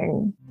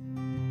watching.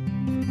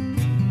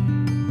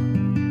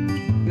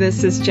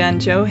 This is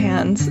Jen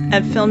Johans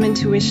at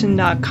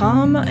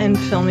filmintuition.com and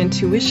Film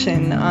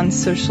Intuition on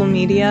social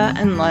media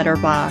and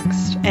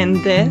Letterboxd. And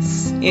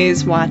this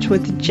is Watch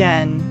with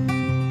Jen.